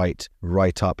 write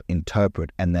up,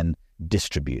 interpret, and then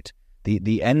distribute.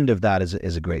 The end of that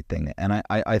is a great thing. And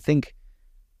I think,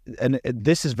 and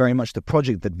this is very much the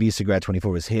project that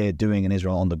Visegrad24 is here doing in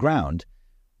Israel on the ground.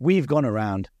 We've gone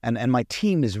around, and my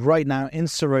team is right now in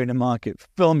Sarona Market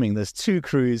filming. There's 2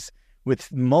 crews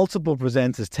with multiple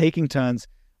presenters taking turns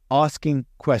asking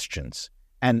questions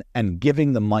and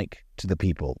giving the mic to the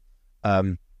people,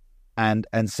 and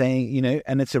saying,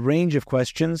 and it's a range of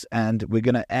questions, and we're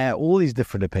going to air all these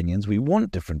different opinions. We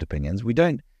want different opinions. We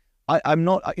don't. I'm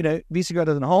not. Visegrad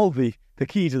doesn't hold the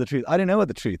key to the truth. I don't know what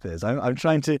the truth is. I'm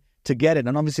trying to get it,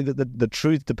 and obviously the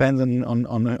truth depends on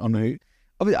who.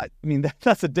 Obviously,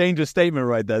 that's a dangerous statement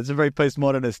right there. It's a very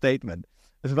postmodernist statement.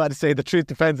 I was about to say the truth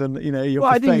depends on your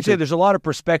Well, I think you say there's a lot of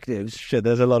perspectives. Sure,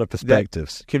 there's a lot of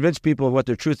perspectives. Convince people of what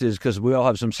their truth is, because we all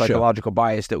have some psychological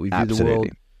bias that we view the world.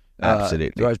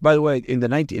 Absolutely. By the way, in the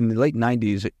late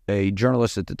 90s, a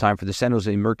journalist at the time for the San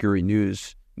Jose Mercury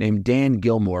News named Dan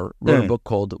Gilmore wrote a book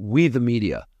called We the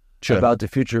Media, about the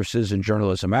future of citizen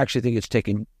journalism. I actually think it's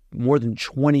taken more than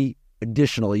 20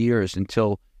 additional years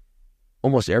until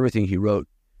almost everything he wrote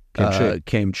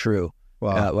came true.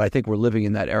 Wow. I think we're living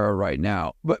in that era right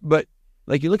now. But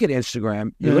like, you look at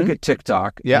Instagram, you look at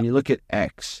TikTok, and you look at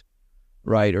X,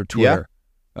 right, or Twitter,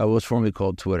 what was formerly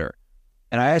called Twitter.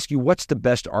 And I ask you, what's the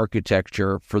best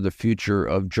architecture for the future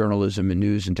of journalism and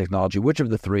news and technology? Which of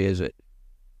the 3 is it?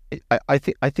 I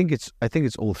think it's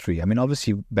all 3. I mean,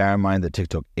 obviously, bear in mind that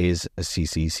TikTok is a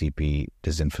CCCP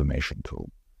disinformation tool.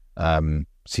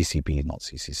 CCP, not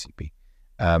CCCP.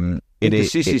 The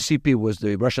CCCP was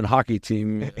the Russian hockey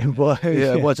team. It was.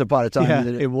 Once upon a time.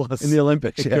 It was in the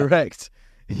Olympics. Correct.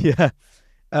 Yeah.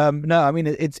 No, I mean,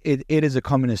 it is a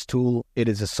communist tool. It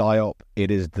is a psyop.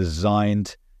 It is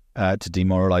designed to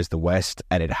demoralize the West,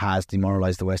 and it has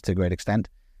demoralized the West to a great extent.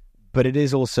 But it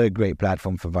is also a great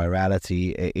platform for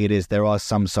virality. There are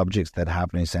some subjects that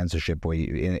have no censorship,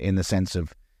 in the sense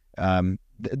of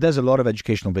there's a lot of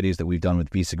educational videos that we've done with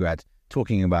Visegrad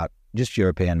talking about just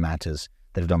European matters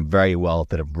that have done very well,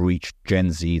 that have reached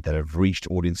Gen Z, that have reached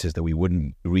audiences that we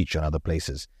wouldn't reach in other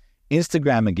places.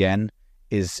 Instagram, again,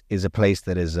 is a place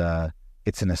that is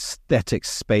it's an aesthetic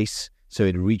space, so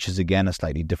it reaches, again, a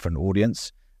slightly different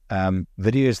audience.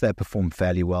 Videos that perform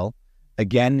fairly well.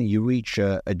 Again, you reach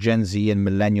a Gen Z and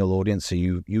millennial audience, so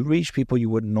you reach people you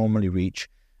wouldn't normally reach.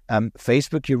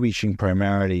 Facebook, you're reaching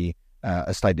primarily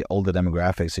a slightly older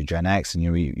demographic, so Gen X, and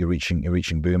you're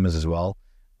reaching boomers as well.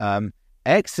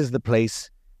 X is the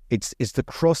place. It's the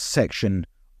cross section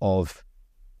of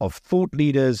thought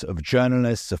leaders, of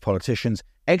journalists, of politicians.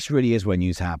 X really is where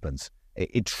news happens.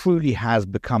 It truly has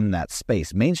become that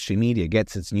space. Mainstream media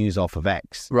gets its news off of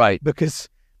X, right? Because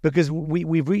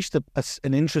we've reached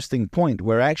an interesting point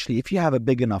where actually, if you have a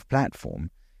big enough platform,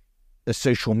 a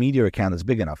social media account that's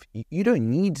big enough, you don't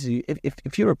need to.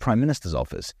 If you're a prime minister's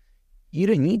office, you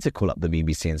don't need to call up the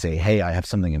BBC and say, "Hey, I have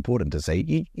something important to say."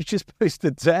 You just post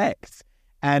a text,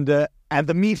 and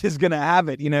the media's going to have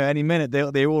it. Any minute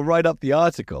they will write up the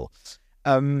article.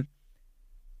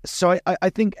 So I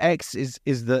think X is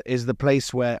the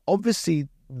place where obviously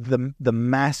the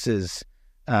masses.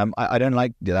 I don't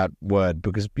like that word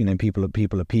because people are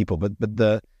people, but in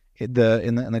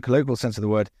the colloquial sense of the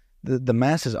word, the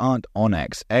masses aren't on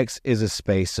X. X is a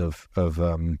space of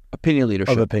opinion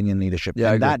leadership.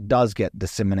 Yeah, and that does get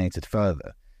disseminated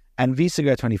further. And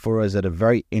Visegrad24 is at a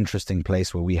very interesting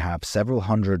place where we have several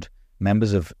hundred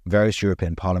members of various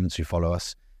European parliaments who follow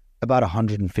us, about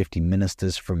 150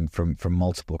 ministers from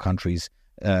multiple countries,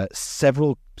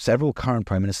 several current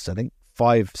prime ministers. I think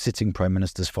 5 sitting prime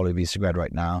ministers follow Visegrad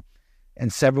right now,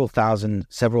 and several thousand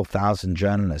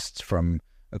journalists from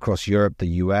across Europe, the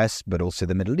US, but also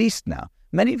the Middle East now.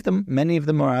 Many of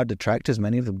them are our detractors.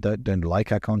 Many of them don't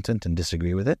like our content and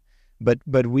disagree with it.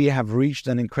 But we have reached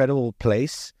an incredible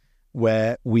place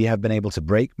where we have been able to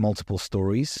break multiple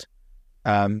stories.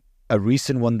 A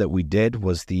recent one that we did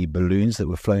was the balloons that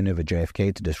were flown over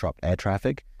JFK to disrupt air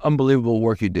traffic. Unbelievable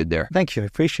work you did there. Thank you, I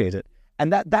appreciate it.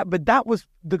 And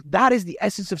that is the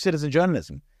essence of citizen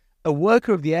journalism. A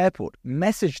worker of the airport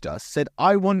messaged us, said,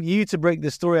 "I want you to break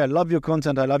this story. I love your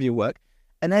content. I love your work."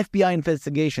 An FBI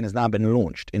investigation has now been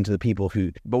launched into the people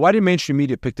who... But why did mainstream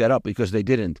media pick that up? Because they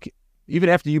didn't. Even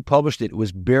after you published it, it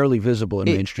was barely visible in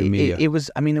mainstream media. It was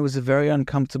a very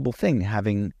uncomfortable thing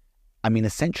having,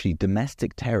 essentially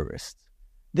domestic terrorists.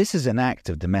 This is an act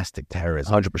of domestic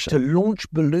terrorism. 100%. To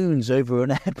launch balloons over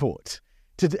an airport.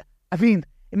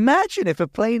 Imagine if a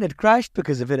plane had crashed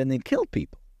because of it and they'd killed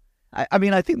people.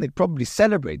 I think they'd probably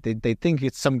celebrate. They'd think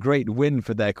it's some great win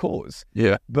for their cause.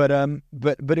 Yeah. But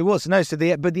it was no. So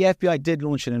the FBI did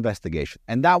launch an investigation,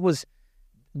 and that was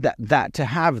that to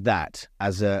have that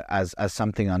as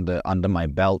something under my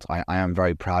belt. I am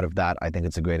very proud of that. I think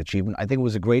it's a great achievement. I think it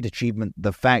was a great achievement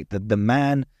the fact that the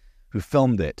man who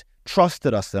filmed it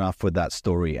trusted us enough with that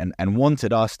story and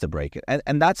wanted us to break it,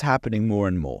 and that's happening more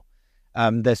and more.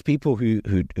 There's people who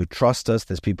trust us.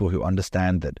 There's people who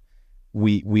understand that.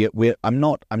 I'm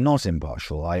not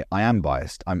impartial. I am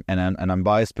biased. I'm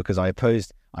biased because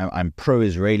I'm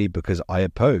pro-Israeli because I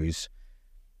oppose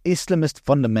Islamist,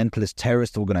 fundamentalist,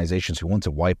 terrorist organizations who want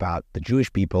to wipe out the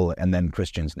Jewish people and then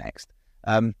Christians next.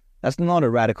 That's not a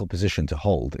radical position to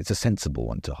hold. It's a sensible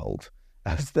one to hold.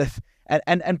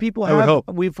 And people have.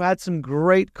 We've had some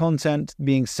great content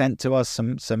being sent to us.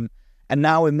 And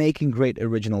now we're making great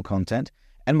original content.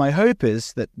 And my hope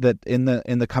is that in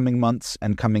the coming months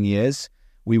and coming years,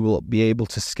 we will be able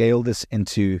to scale this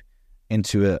into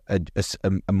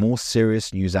a more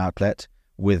serious news outlet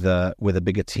with a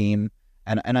bigger team.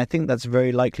 And I think that's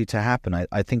very likely to happen.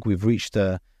 I think we've reached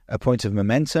a point of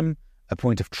momentum, a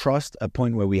point of trust, a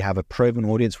point where we have a proven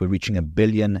audience. We're reaching 1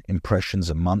 billion impressions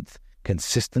a month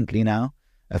consistently now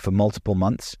for multiple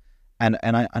months. And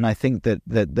I think that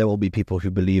there will be people who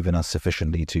believe in us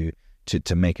sufficiently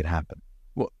to make it happen.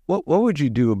 What would you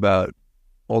do about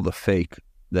all the fake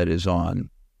that is on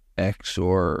X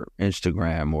or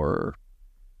Instagram or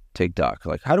TikTok?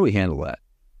 Like, how do we handle that?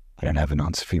 I don't have an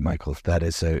answer for you, Michael. That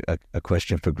is a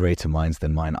question for greater minds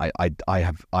than mine. I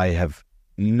have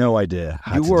no idea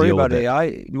how to deal with it. You worry about AI?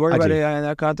 You worry about AI in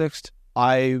that context?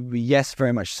 Yes,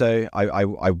 very much so. I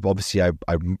obviously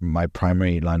my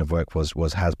primary line of work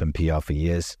has been PR for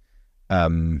years.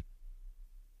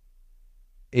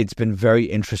 It's been very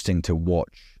interesting to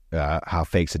watch how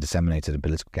fakes are disseminated in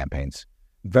political campaigns.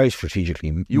 Very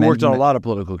strategically. You worked on a lot of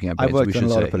political campaigns. I've worked on a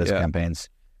lot of political campaigns.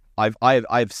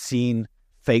 I've seen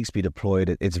fakes be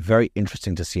deployed. It's very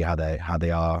interesting to see how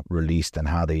they are released and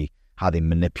how they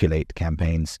manipulate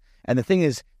campaigns. And the thing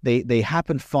is, they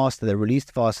happen faster. They're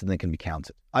released faster than they can be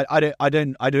countered. I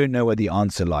don't know where the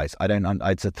answer lies.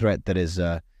 It's a threat that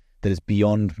is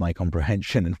beyond my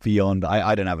comprehension and beyond.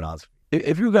 I don't have an answer.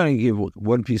 If you're going to give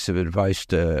one piece of advice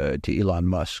to Elon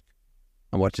Musk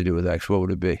on what to do with X, what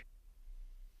would it be?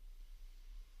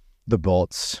 The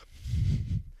bots.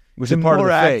 Was it part of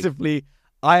the fake? Actively,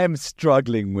 I am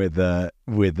struggling with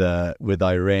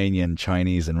Iranian,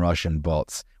 Chinese, and Russian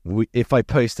bots. If I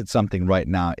posted something right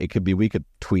now, we could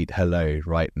tweet hello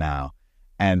right now,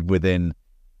 and within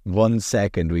 1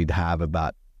 second, we'd have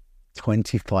about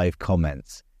 25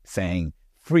 comments saying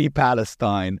free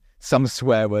Palestine, some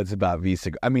swear words about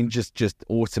Visegrad. I mean, just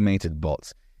automated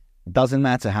bots. Doesn't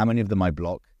matter how many of them I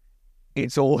block.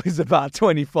 It's always about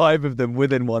 25 of them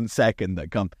within 1 second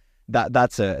that come.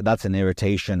 That's an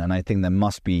irritation, and I think there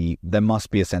must be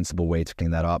a sensible way to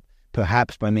clean that up.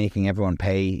 Perhaps by making everyone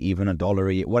pay even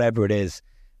 $1, whatever it is.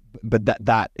 But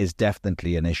that is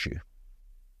definitely an issue.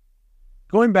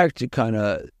 Going back to kind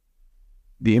of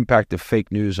the impact of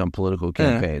fake news on political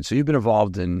campaigns. So you've been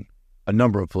involved in a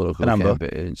number of political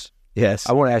campaigns. Yes.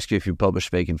 I want to ask you if you publish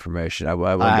fake information.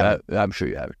 I'm sure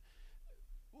you haven't.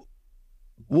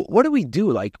 What do we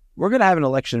do? Like, we're going to have an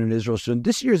election in Israel soon.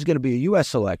 This year is going to be a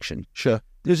U.S. election. Sure.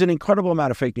 There's an incredible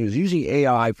amount of fake news. Using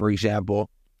AI, for example,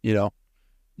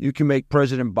 you can make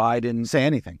President Biden say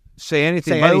anything.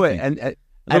 By the way,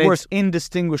 and it's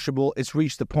indistinguishable. It's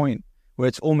reached the point where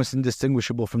it's almost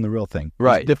indistinguishable from the real thing.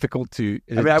 Right. It's difficult to...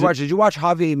 Did you watch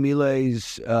Javier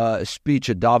Milei's speech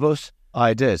at Davos?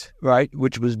 I did. Right,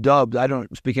 which was dubbed. I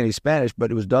don't speak any Spanish,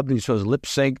 but it was dubbed, and he was lip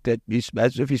synced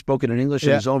as if he spoke in English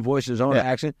in his own voice, his own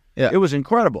accent. Yeah. It was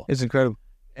incredible. It's incredible.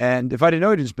 And if I didn't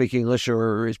know he didn't speak English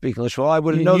or speak English well, I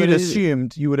wouldn't know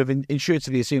that. You would have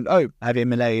intuitively assumed, oh, Javier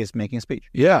Milei is making a speech.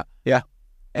 Yeah. Yeah.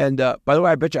 And by the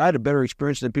way, I bet you I had a better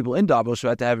experience than people in Davos who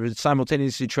had to have it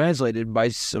simultaneously translated by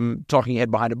some talking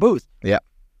head behind a booth. Yeah.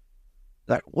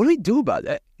 Like, what do we do about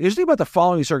that? Just think about the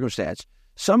following circumstance.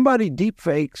 Somebody deep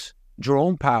fakes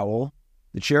Jerome Powell,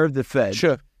 the chair of the Fed,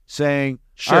 saying,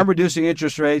 I'm reducing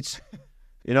interest rates,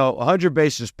 100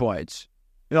 basis points.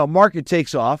 Market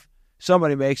takes off.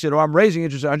 Somebody makes it, I'm raising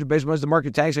interest 100 basis points. The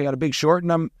market tanks. I got a big short,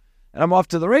 and I'm off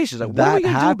to the races. Like, what are we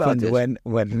going to do about this?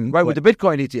 With the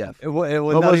Bitcoin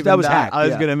ETF. That was hacked. I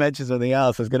was going to mention something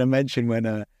else. I was going to mention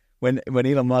when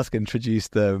Elon Musk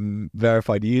introduced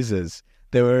verified users,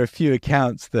 there were a few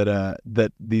accounts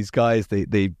that these guys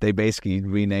they basically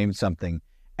renamed something,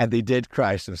 and they did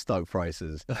crash some stock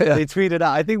prices. They tweeted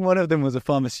out. I think one of them was a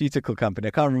pharmaceutical company.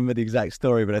 I can't remember the exact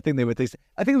story, but I think I think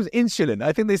it was insulin.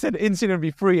 I think they said insulin would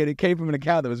be free, and it came from an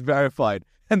account that was verified,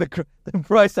 and the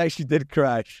price actually did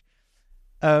crash.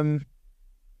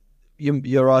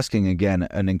 You're asking again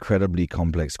an incredibly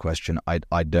complex question.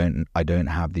 I don't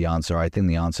have the answer. I think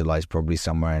the answer lies probably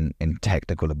somewhere in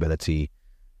technical ability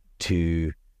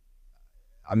to.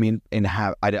 I mean,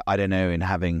 I don't know, in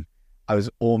having. I was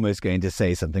almost going to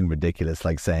say something ridiculous,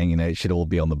 like saying it should all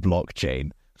be on the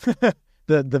blockchain.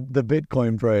 the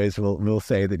Bitcoin pros will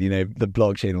say that the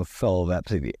blockchain will solve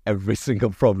absolutely every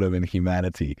single problem in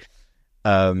humanity.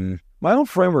 My own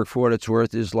framework for what it's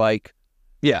worth is like.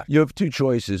 Yeah, you have two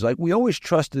choices. Like, we always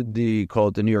trusted the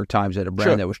New York Times had a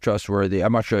brand that was trustworthy.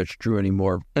 I'm not sure it's true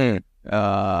anymore.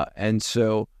 And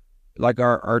so, like,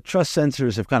 our trust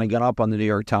sensors have kind of gone up on the New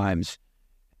York Times.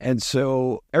 And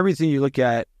so everything you look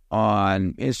at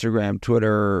on Instagram,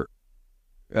 Twitter,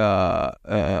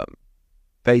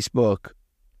 Facebook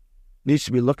needs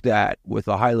to be looked at with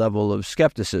a high level of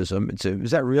skepticism.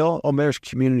 Is that real? Oh, there's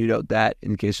community note that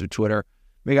in the case of Twitter.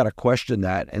 We got to question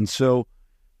that. And so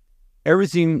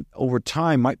everything over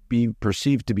time might be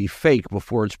perceived to be fake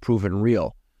before it's proven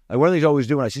real. Like, one of the things I always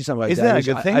do when I see something like that is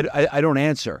a good thing? I don't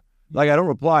answer. Like, I don't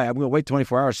reply. I'm going to wait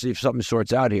 24 hours to see if something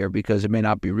sorts out here because it may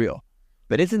not be real.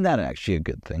 But isn't that actually a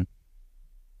good thing?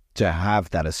 To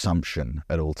have that assumption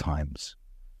at all times.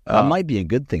 That might be a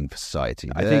good thing for society.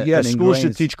 I think, schools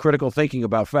should teach critical thinking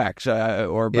about facts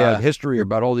or about history or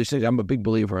about all these things. I'm a big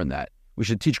believer in that. We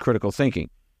should teach critical thinking.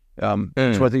 It's one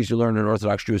of the things you learn in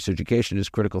Orthodox Jewish education is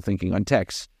critical thinking on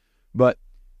texts. But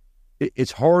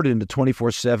it's hard in the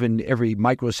 24/7, every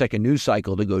microsecond news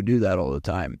cycle to go do that all the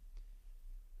time.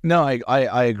 No,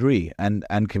 I agree.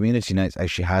 And community notes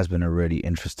actually has been a really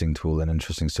interesting tool and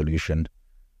interesting solution.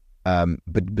 But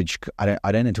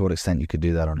I don't know to what extent you could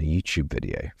do that on a YouTube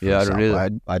video. I don't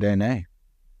either. I don't know.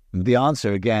 The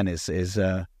answer again is.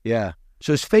 So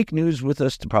is fake news with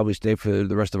us to probably stay for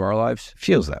the rest of our lives?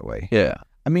 Feels that way. Yeah.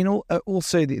 I mean,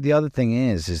 also the other thing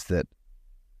is that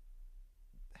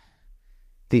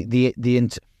the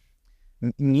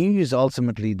news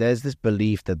ultimately, there's this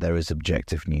belief that there is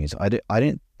objective news. I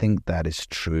don't think that is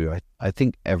true. I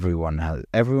think everyone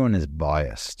is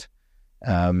biased.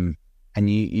 And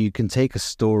you can take a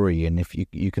story, and if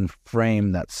you can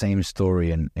frame that same story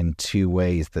in two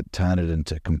ways that turn it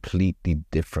into a completely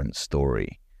different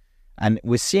story. And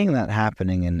we're seeing that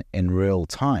happening in real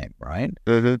time, right?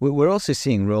 Mm-hmm. We're also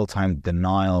seeing real-time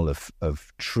denial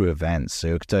of true events.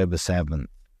 So October 7th,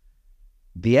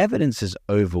 the evidence is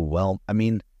overwhelming. I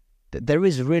mean, there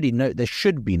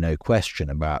should be no question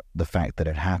about the fact that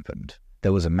it happened.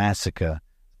 There was a massacre.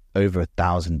 Over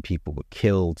 1,000 people were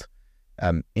killed.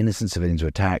 Innocent civilians were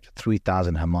attacked.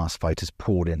 3,000 Hamas fighters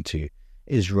poured into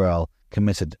Israel,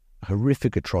 committed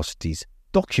horrific atrocities,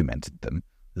 documented them,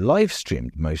 live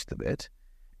streamed most of it,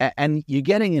 and you're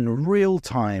getting in real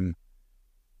time.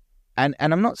 And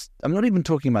I'm not even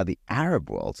talking about the Arab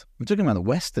world. I'm talking about the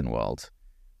Western world,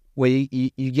 where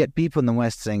you get people in the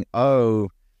West saying, "Oh,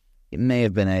 it may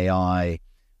have been AI.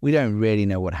 We don't really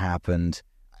know what happened."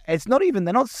 It's not even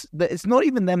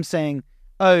them saying,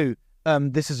 "Oh,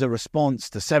 this is a response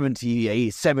to 70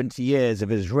 years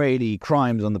of Israeli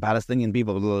crimes on the Palestinian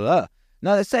people." Blah, blah, blah.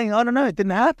 No, they're saying, "Oh, no, it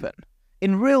didn't happen."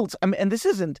 In real time, and this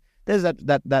isn't. There's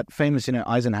that famous,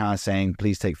 Eisenhower saying,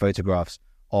 "Please take photographs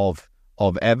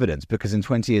of evidence, because in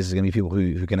 20 years there's going to be people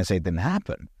who are going to say it didn't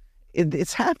happen."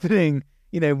 It's happening,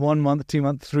 1 month, 2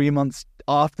 months, 3 months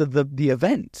after the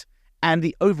event, and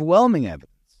the overwhelming evidence.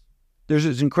 There's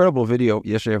this incredible video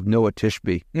yesterday of Noah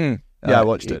Tishby. Yeah, I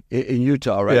watched it. In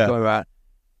Utah, right? Yeah. Going around.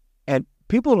 And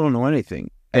people don't know anything.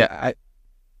 Yeah.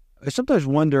 I sometimes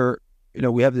wonder,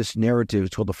 we have this narrative,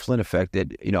 it's called the Flynn effect,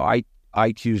 that,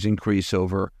 IQs increase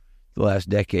over the last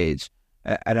decades.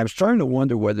 And I'm starting to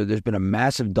wonder whether there's been a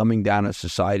massive dumbing down of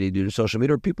society due to social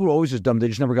media, or people are always just dumb, they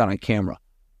just never got on camera.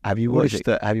 Have you watched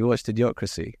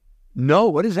Idiocracy? No,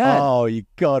 what is that? Oh, you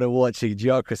gotta watch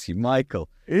Idiocracy, Michael.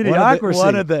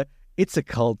 Idiocracy. It's a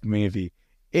cult movie.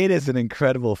 It is an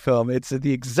incredible film. It's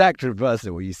the exact reverse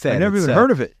of what you said. I never even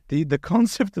heard of it. The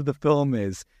concept of the film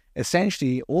is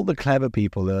essentially all the clever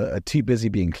people are too busy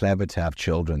being clever to have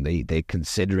children. They're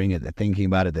considering it. They're thinking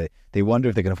about it. They wonder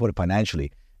if they can afford it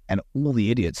financially. And all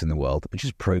the idiots in the world are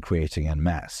just procreating en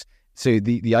masse. So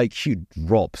the IQ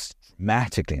drops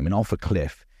dramatically, off a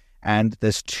cliff. And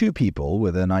there's two people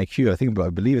with an IQ, I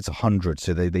believe it's 100.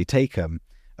 So they take a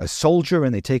soldier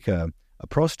and they take a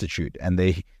prostitute, and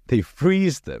they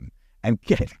freeze them and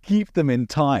keep them in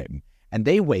time. And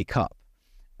they wake up.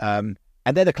 And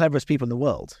they're the cleverest people in the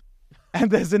world. And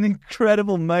there's an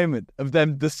incredible moment of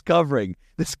them discovering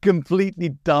this completely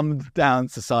dumbed down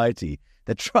society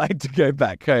that tried to go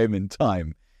back home in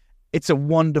time. It's a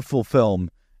wonderful film,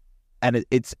 and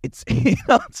it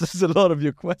answers a lot of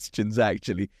your questions.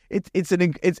 Actually, it's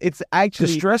actually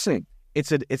distressing.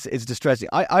 It's distressing.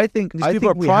 I think these people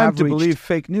are primed to believe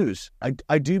fake news.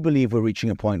 I do believe we're reaching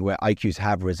a point where IQs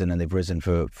have risen, and they've risen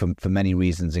for many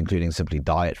reasons, including simply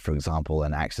diet, for example,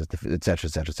 and access to et cetera,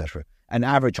 et cetera, et cetera. And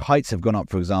average heights have gone up,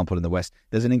 for example, in the West.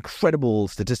 There's an incredible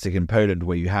statistic in Poland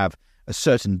where you have a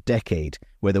certain decade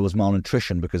where there was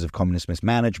malnutrition because of communist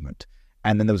mismanagement.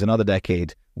 And then there was another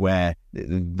decade where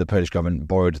the Polish government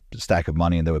borrowed a stack of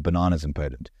money and there were bananas in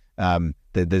Poland.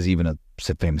 There's even a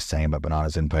famous saying about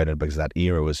bananas in Poland, because that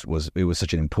era was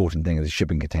such an important thing as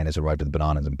shipping containers arrived with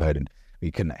bananas in Poland.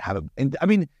 We couldn't have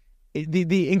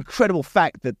the incredible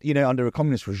fact that, under a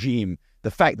communist regime,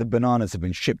 the fact that bananas have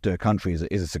been shipped to a country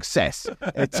is a success.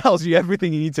 It tells you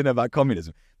everything you need to know about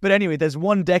communism. But anyway, there's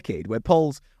one decade where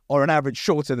Poles are on average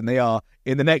shorter than they are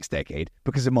in the next decade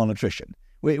because of malnutrition.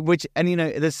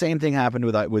 The same thing happened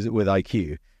with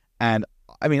IQ. And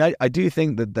I do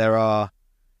think that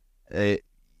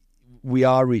we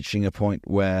are reaching a point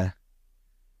where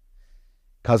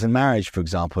cousin marriage, for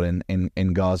example,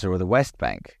 in Gaza or the West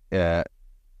Bank,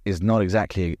 is not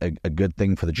exactly a good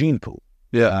thing for the gene pool.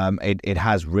 Yeah. It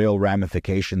has real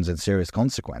ramifications and serious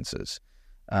consequences.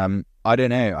 I don't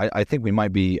know. I think we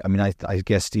might be. I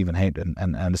guess Stephen Haidt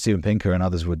and Steven Pinker and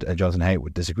others Jonathan Haidt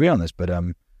would disagree on this, but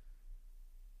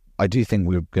I do think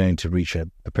we're going to reach a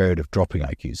period of dropping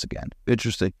IQs again.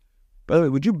 Interesting. By the way,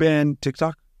 would you ban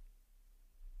TikTok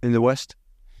in the West?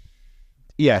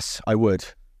 Yes, I would.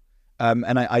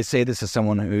 And I say this as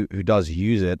someone who does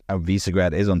use it.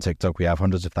 Visegrad is on TikTok. We have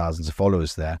hundreds of thousands of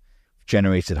followers there,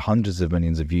 generated hundreds of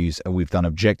millions of views, and we've done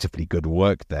objectively good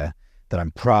work there that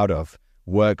I'm proud of.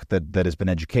 Work that has been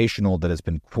educational, that has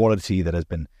been quality, that has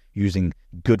been using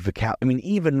good vocabulary.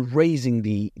 Even raising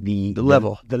the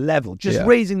level,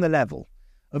 raising the level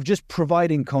of just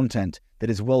providing content that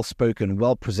is well spoken,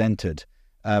 well presented,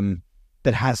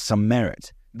 that has some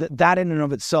merit. That in and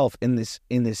of itself, in this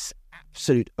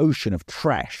absolute ocean of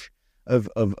trash, of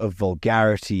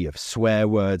vulgarity, of swear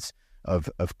words, of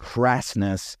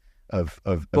crassness, of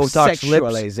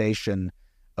sexualization,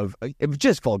 of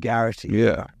just vulgarity.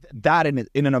 Yeah, that in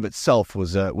and of itself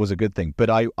was a good thing. But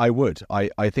I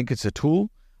think it's a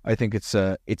tool. I think it's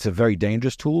a very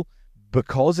dangerous tool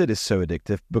because it is so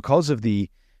addictive. Because of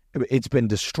it's been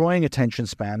destroying attention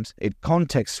spans. It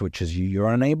context switches you. You're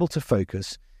unable to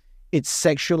focus. It's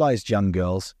sexualized young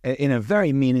girls in a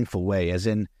very meaningful way. As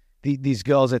in these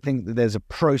girls, I think that there's a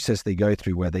process they go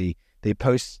through where they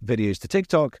post videos to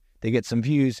TikTok, they get some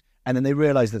views, and then they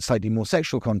realize that slightly more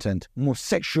sexual content, more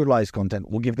sexualized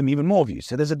content will give them even more views.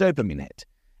 So there's a dopamine hit.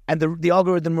 And the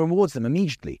algorithm rewards them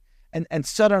immediately. and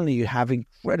suddenly you have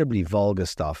incredibly vulgar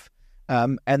stuff.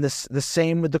 And the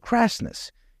same with the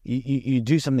crassness. You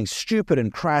do something stupid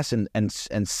and crass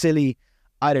and silly.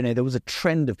 I don't know. There was a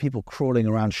trend of people crawling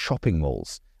around shopping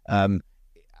malls,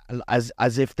 as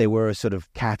if they were a sort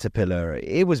of caterpillar.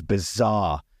 It was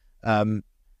bizarre.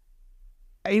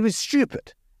 It was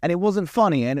stupid, and it wasn't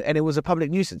funny, and it was a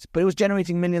public nuisance. But it was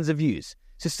generating millions of views.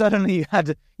 So suddenly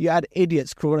you had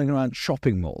idiots crawling around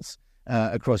shopping malls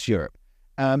across Europe,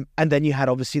 and then you had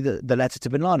obviously the letter to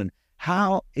bin Laden.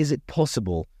 How is it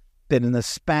possible that in the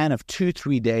span of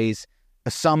 2-3 days,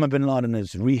 Osama bin Laden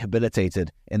is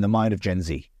rehabilitated in the mind of Gen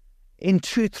Z? In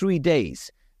 2-3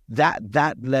 days,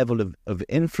 that level of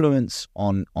influence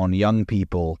on young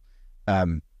people,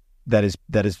 that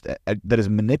is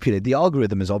manipulated. The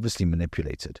algorithm is obviously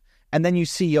manipulated, and then you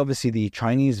see obviously the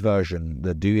Chinese version,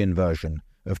 the Douyin version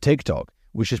of TikTok,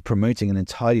 which is promoting an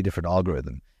entirely different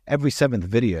algorithm. Every 7th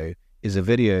video is a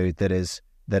video that is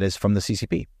from the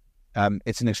CCP.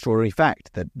 It's an extraordinary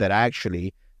fact that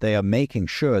actually they are making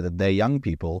sure that their young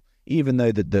people, even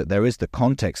though there is the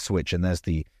context switch and there's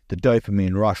the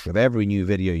dopamine rush of every new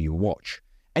video you watch,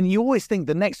 and you always think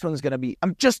the next one's going to be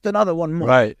just another one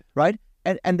more, right?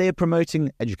 And they're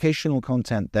promoting educational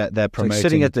content. They're promoting like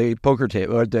sitting at the poker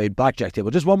table or the blackjack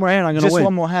table. Just one more hand, I'm going to win. Just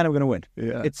one more hand, I'm going to win.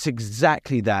 Yeah. It's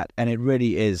exactly that, and it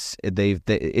really is.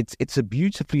 It's a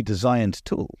beautifully designed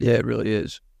tool. Yeah, it really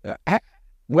is.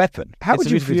 Weapon. How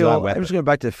would you feel? I'm just going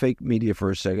back to fake media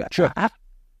for a second. Sure.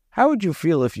 How would you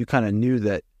feel if you kind of knew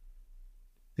that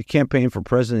the campaign for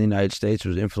president of the United States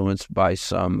was influenced by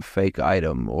some fake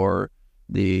item, or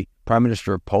the prime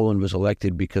minister of Poland was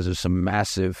elected because of some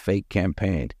massive fake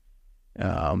campaign?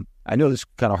 I know this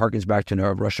kind of harkens back to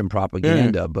Russian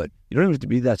propaganda, but you don't have to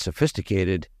be that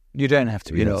sophisticated. You don't have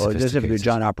to be that sophisticated. It doesn't have to be a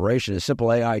giant operation. A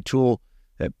simple AI tool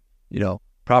that,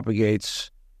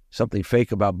 propagates something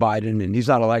fake about Biden and he's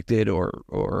not elected, or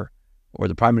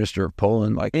the prime minister of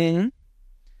Poland.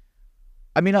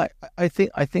 I mean, I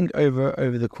think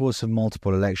over the course of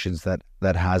multiple elections that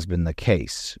has been the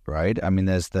case, right? I mean,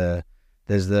 there's the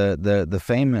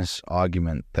famous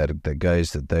argument that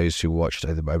goes that those who watched,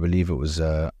 I believe it was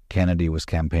Kennedy was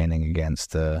campaigning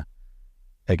against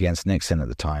Nixon at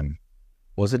the time.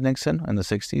 Was it Nixon in the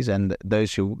 60s? And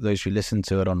those who listened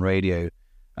to it on radio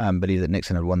believed that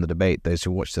Nixon had won the debate. Those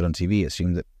who watched it on TV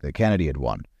assumed that Kennedy had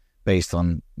won based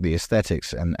on the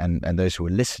aesthetics, and those who were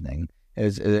listening. It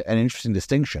was an interesting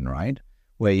distinction, right?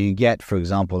 Where you get, for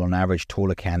example, on average,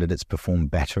 taller candidates perform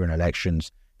better in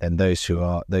elections than those who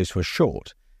are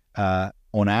short.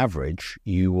 On average,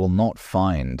 you will not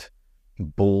find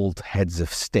bald heads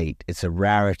of state. It's a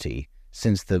rarity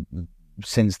since the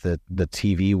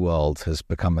TV world has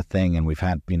become a thing, and we've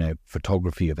had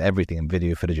photography of everything and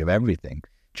video footage of everything.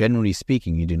 Generally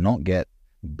speaking, you do not get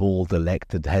bald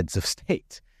elected heads of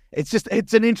state.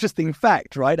 It's an interesting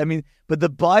fact, right? I mean, but the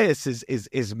bias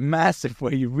is massive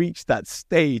where you reach that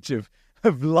stage of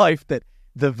life that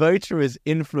the voter is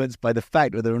influenced by the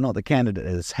fact whether or not the candidate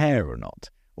has hair or not,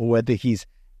 or whether he's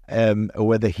 6'1" or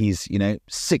whether he's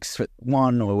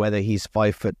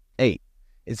 5'8".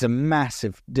 It's a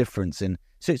massive difference in.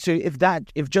 So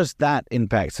if just that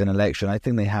impacts an election, I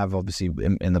think they have obviously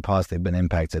in the past they've been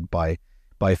impacted by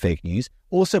fake news,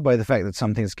 also by the fact that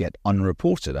some things get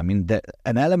unreported. I mean,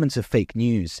 an element of fake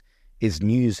news is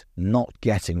news not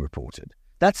getting reported.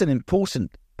 That's an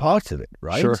important part of it,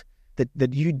 right? Sure.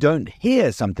 That you don't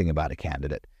hear something about a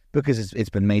candidate because it's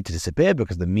been made to disappear,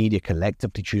 because the media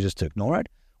collectively chooses to ignore it,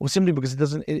 or simply because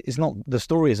the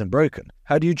story isn't broken.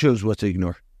 How do you choose what to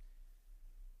ignore?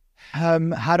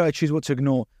 How do I choose what to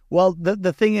ignore? Well,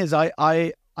 the thing is,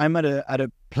 I'm at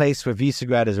a place where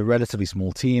Visegrad is a relatively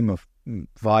small team of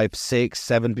 5, 6,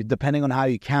 7, depending on how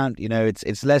you count.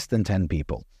 It's less than 10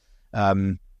 people.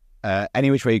 Any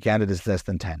which way you count it, is less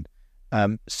than 10.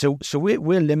 So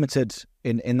we're limited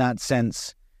in that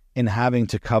sense in having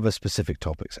to cover specific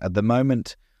topics. At the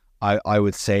moment, I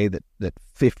would say that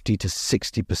 50 to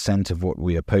 60% of what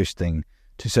we are posting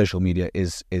to social media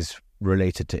is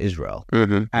related to Israel.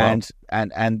 Mm-hmm.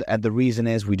 And the reason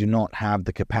is we do not have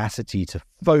the capacity to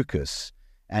focus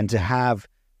and to have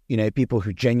people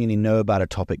who genuinely know about a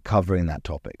topic covering that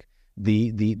topic.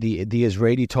 The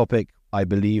Israeli topic, I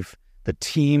believe the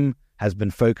team has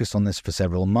been focused on this for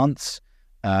several months,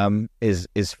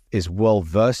 is well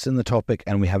versed in the topic,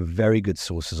 and we have very good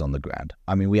sources on the ground.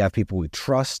 I mean, we have people we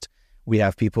trust. We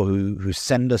have people who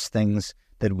send us things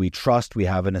that we trust. We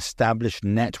have an established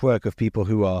network of people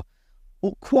who are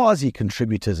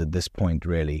quasi-contributors at this point,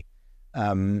 really.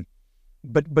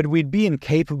 But we'd be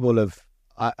incapable of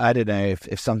I don't know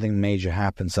if something major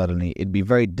happens suddenly, it'd be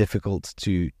very difficult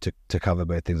to cover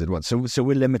both things at once. So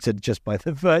we're limited just by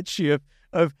the virtue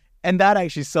of and that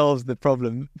actually solves the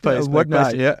problem. What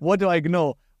not? Yeah. What do I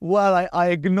ignore? Well, I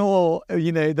ignore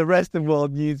the rest of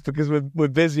world news because we're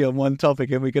busy on one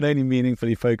topic and we can only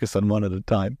meaningfully focus on one at a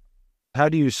time. How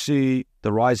do you see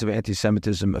the rise of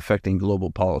anti-Semitism affecting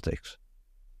global politics?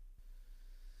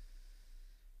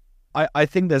 I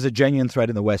think there's a genuine threat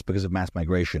in the West because of mass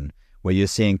migration, where you're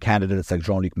seeing candidates like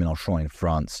Jean-Luc Mélenchon in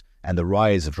France and the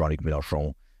rise of Jean-Luc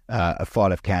Mélenchon, a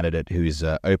far-left candidate who is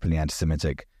openly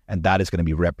anti-Semitic, and that is going to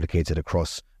be replicated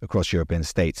across European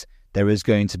states. There is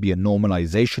going to be a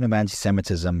normalization of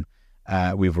anti-Semitism.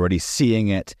 We've already seeing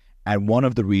it, and one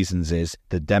of the reasons is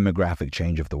the demographic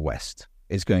change of the West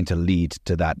is going to lead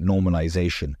to that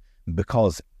normalization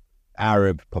because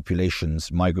Arab populations,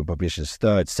 migrant populations,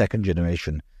 third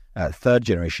generation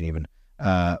even,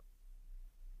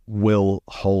 will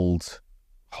hold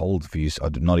views, or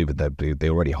not even they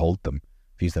already hold them,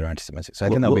 views that are anti-Semitic. So I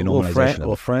think there'll be a normalization.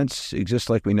 Will France exist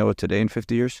like we know it today in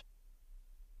 50 years?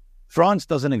 France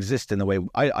doesn't exist in the way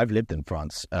I've lived in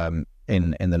France in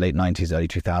the late 90s, early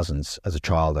 2000s as a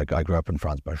child. I grew up in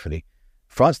France partially.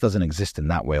 France doesn't exist in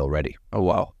that way already. Oh,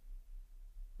 wow.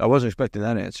 I wasn't expecting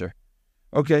that answer.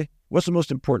 Okay. What's the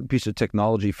most important piece of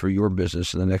technology for your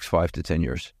business in the next 5 to 10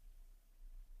 years?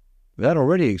 That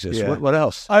already exists. Yeah. What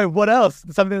else? Oh, what else?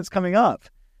 Something that's coming up.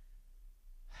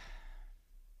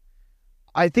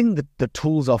 I think that the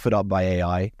tools offered up by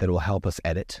AI that will help us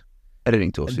edit.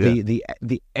 Editing tools, yeah.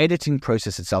 The editing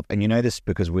process itself, and you know this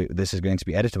because this is going to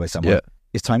be edited by someone,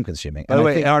 is time consuming. By the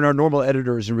way, our normal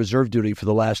editor is in reserve duty for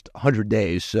the last 100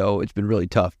 days, so it's been really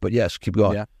tough. But yes, keep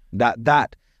going. Yeah.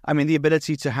 The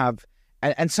ability to have,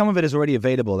 and some of it is already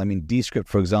available. I mean, Descript,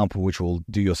 for example, which will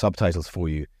do your subtitles for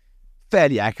you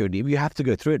fairly accurately. You have to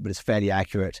go through it, but it's fairly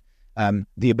accurate.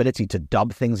 The ability to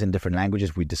dub things in different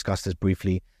languages. We discussed this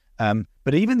briefly.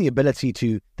 But even the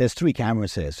ability there's 3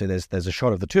 cameras here. So there's a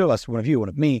shot of the two of us, one of you, one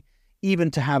of me.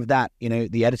 Even to have that,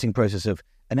 the editing process of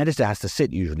an editor has to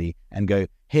sit usually and go,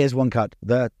 here's one cut,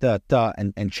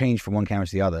 and change from one camera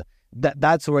to the other.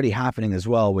 That's already happening as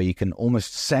well, where you can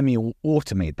almost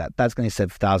semi-automate that. That's going to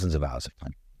save thousands of hours of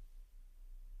time.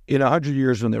 In 100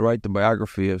 years, when they write the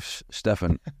biography of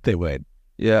Stefan, they would.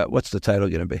 Yeah, what's the title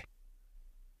going to be?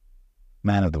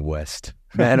 Man of the West.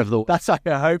 Man of the... That's how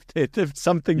I hoped it. If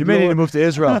something... You may need to move to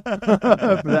Israel.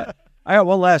 I got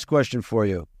one last question for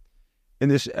you. In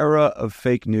this era of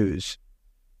fake news,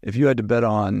 if you had to bet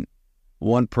on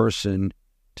one person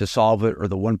to solve it or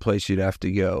the one place you'd have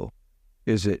to go,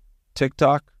 is it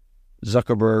TikTok,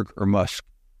 Zuckerberg, or Musk?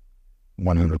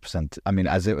 100%. I mean,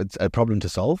 as it's a problem to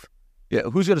solve? Yeah,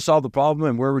 who's going to solve the problem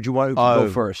and where would you want to go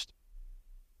first?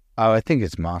 Oh, I think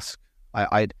it's Musk.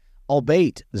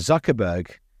 Albeit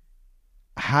Zuckerberg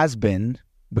has been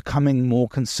becoming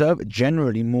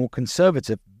generally more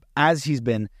conservative as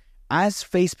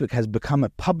Facebook has become a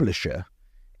publisher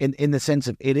in the sense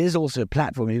of it is also a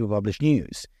platform where people publish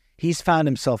news. He's found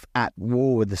himself at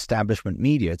war with establishment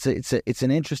media. It's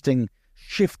an interesting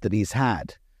shift that he's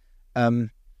had. I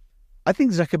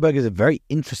think Zuckerberg is a very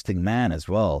interesting man as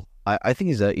well. I think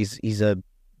he's an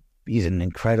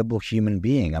incredible human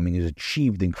being. I mean, he's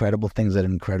achieved incredible things at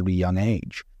an incredibly young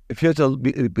age. If you had to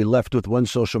be left with one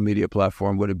social media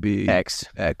platform, would it be X,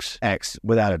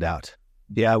 without a doubt.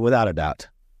 Yeah, without a doubt.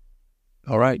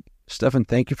 All right. Stefan,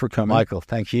 thank you for coming. Michael,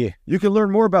 thank you. You can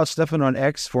learn more about Stefan on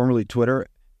X, formerly Twitter,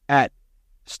 at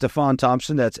Stefan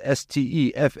Tompson. That's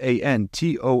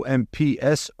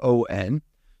STEFANTOMPSON.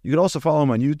 You can also follow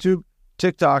him on YouTube,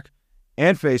 TikTok,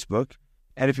 and Facebook.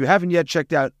 And if you haven't yet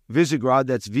checked out Visegrad,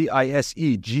 that's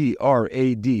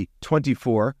Visegrad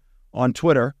 24 on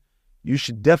Twitter, you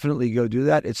should definitely go do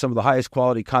that. It's some of the highest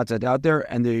quality content out there,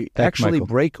 and they actually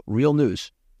break real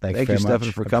news. Thank you,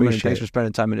 Stefan, for coming, and thanks for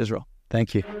spending time in Israel.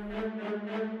 Thank you.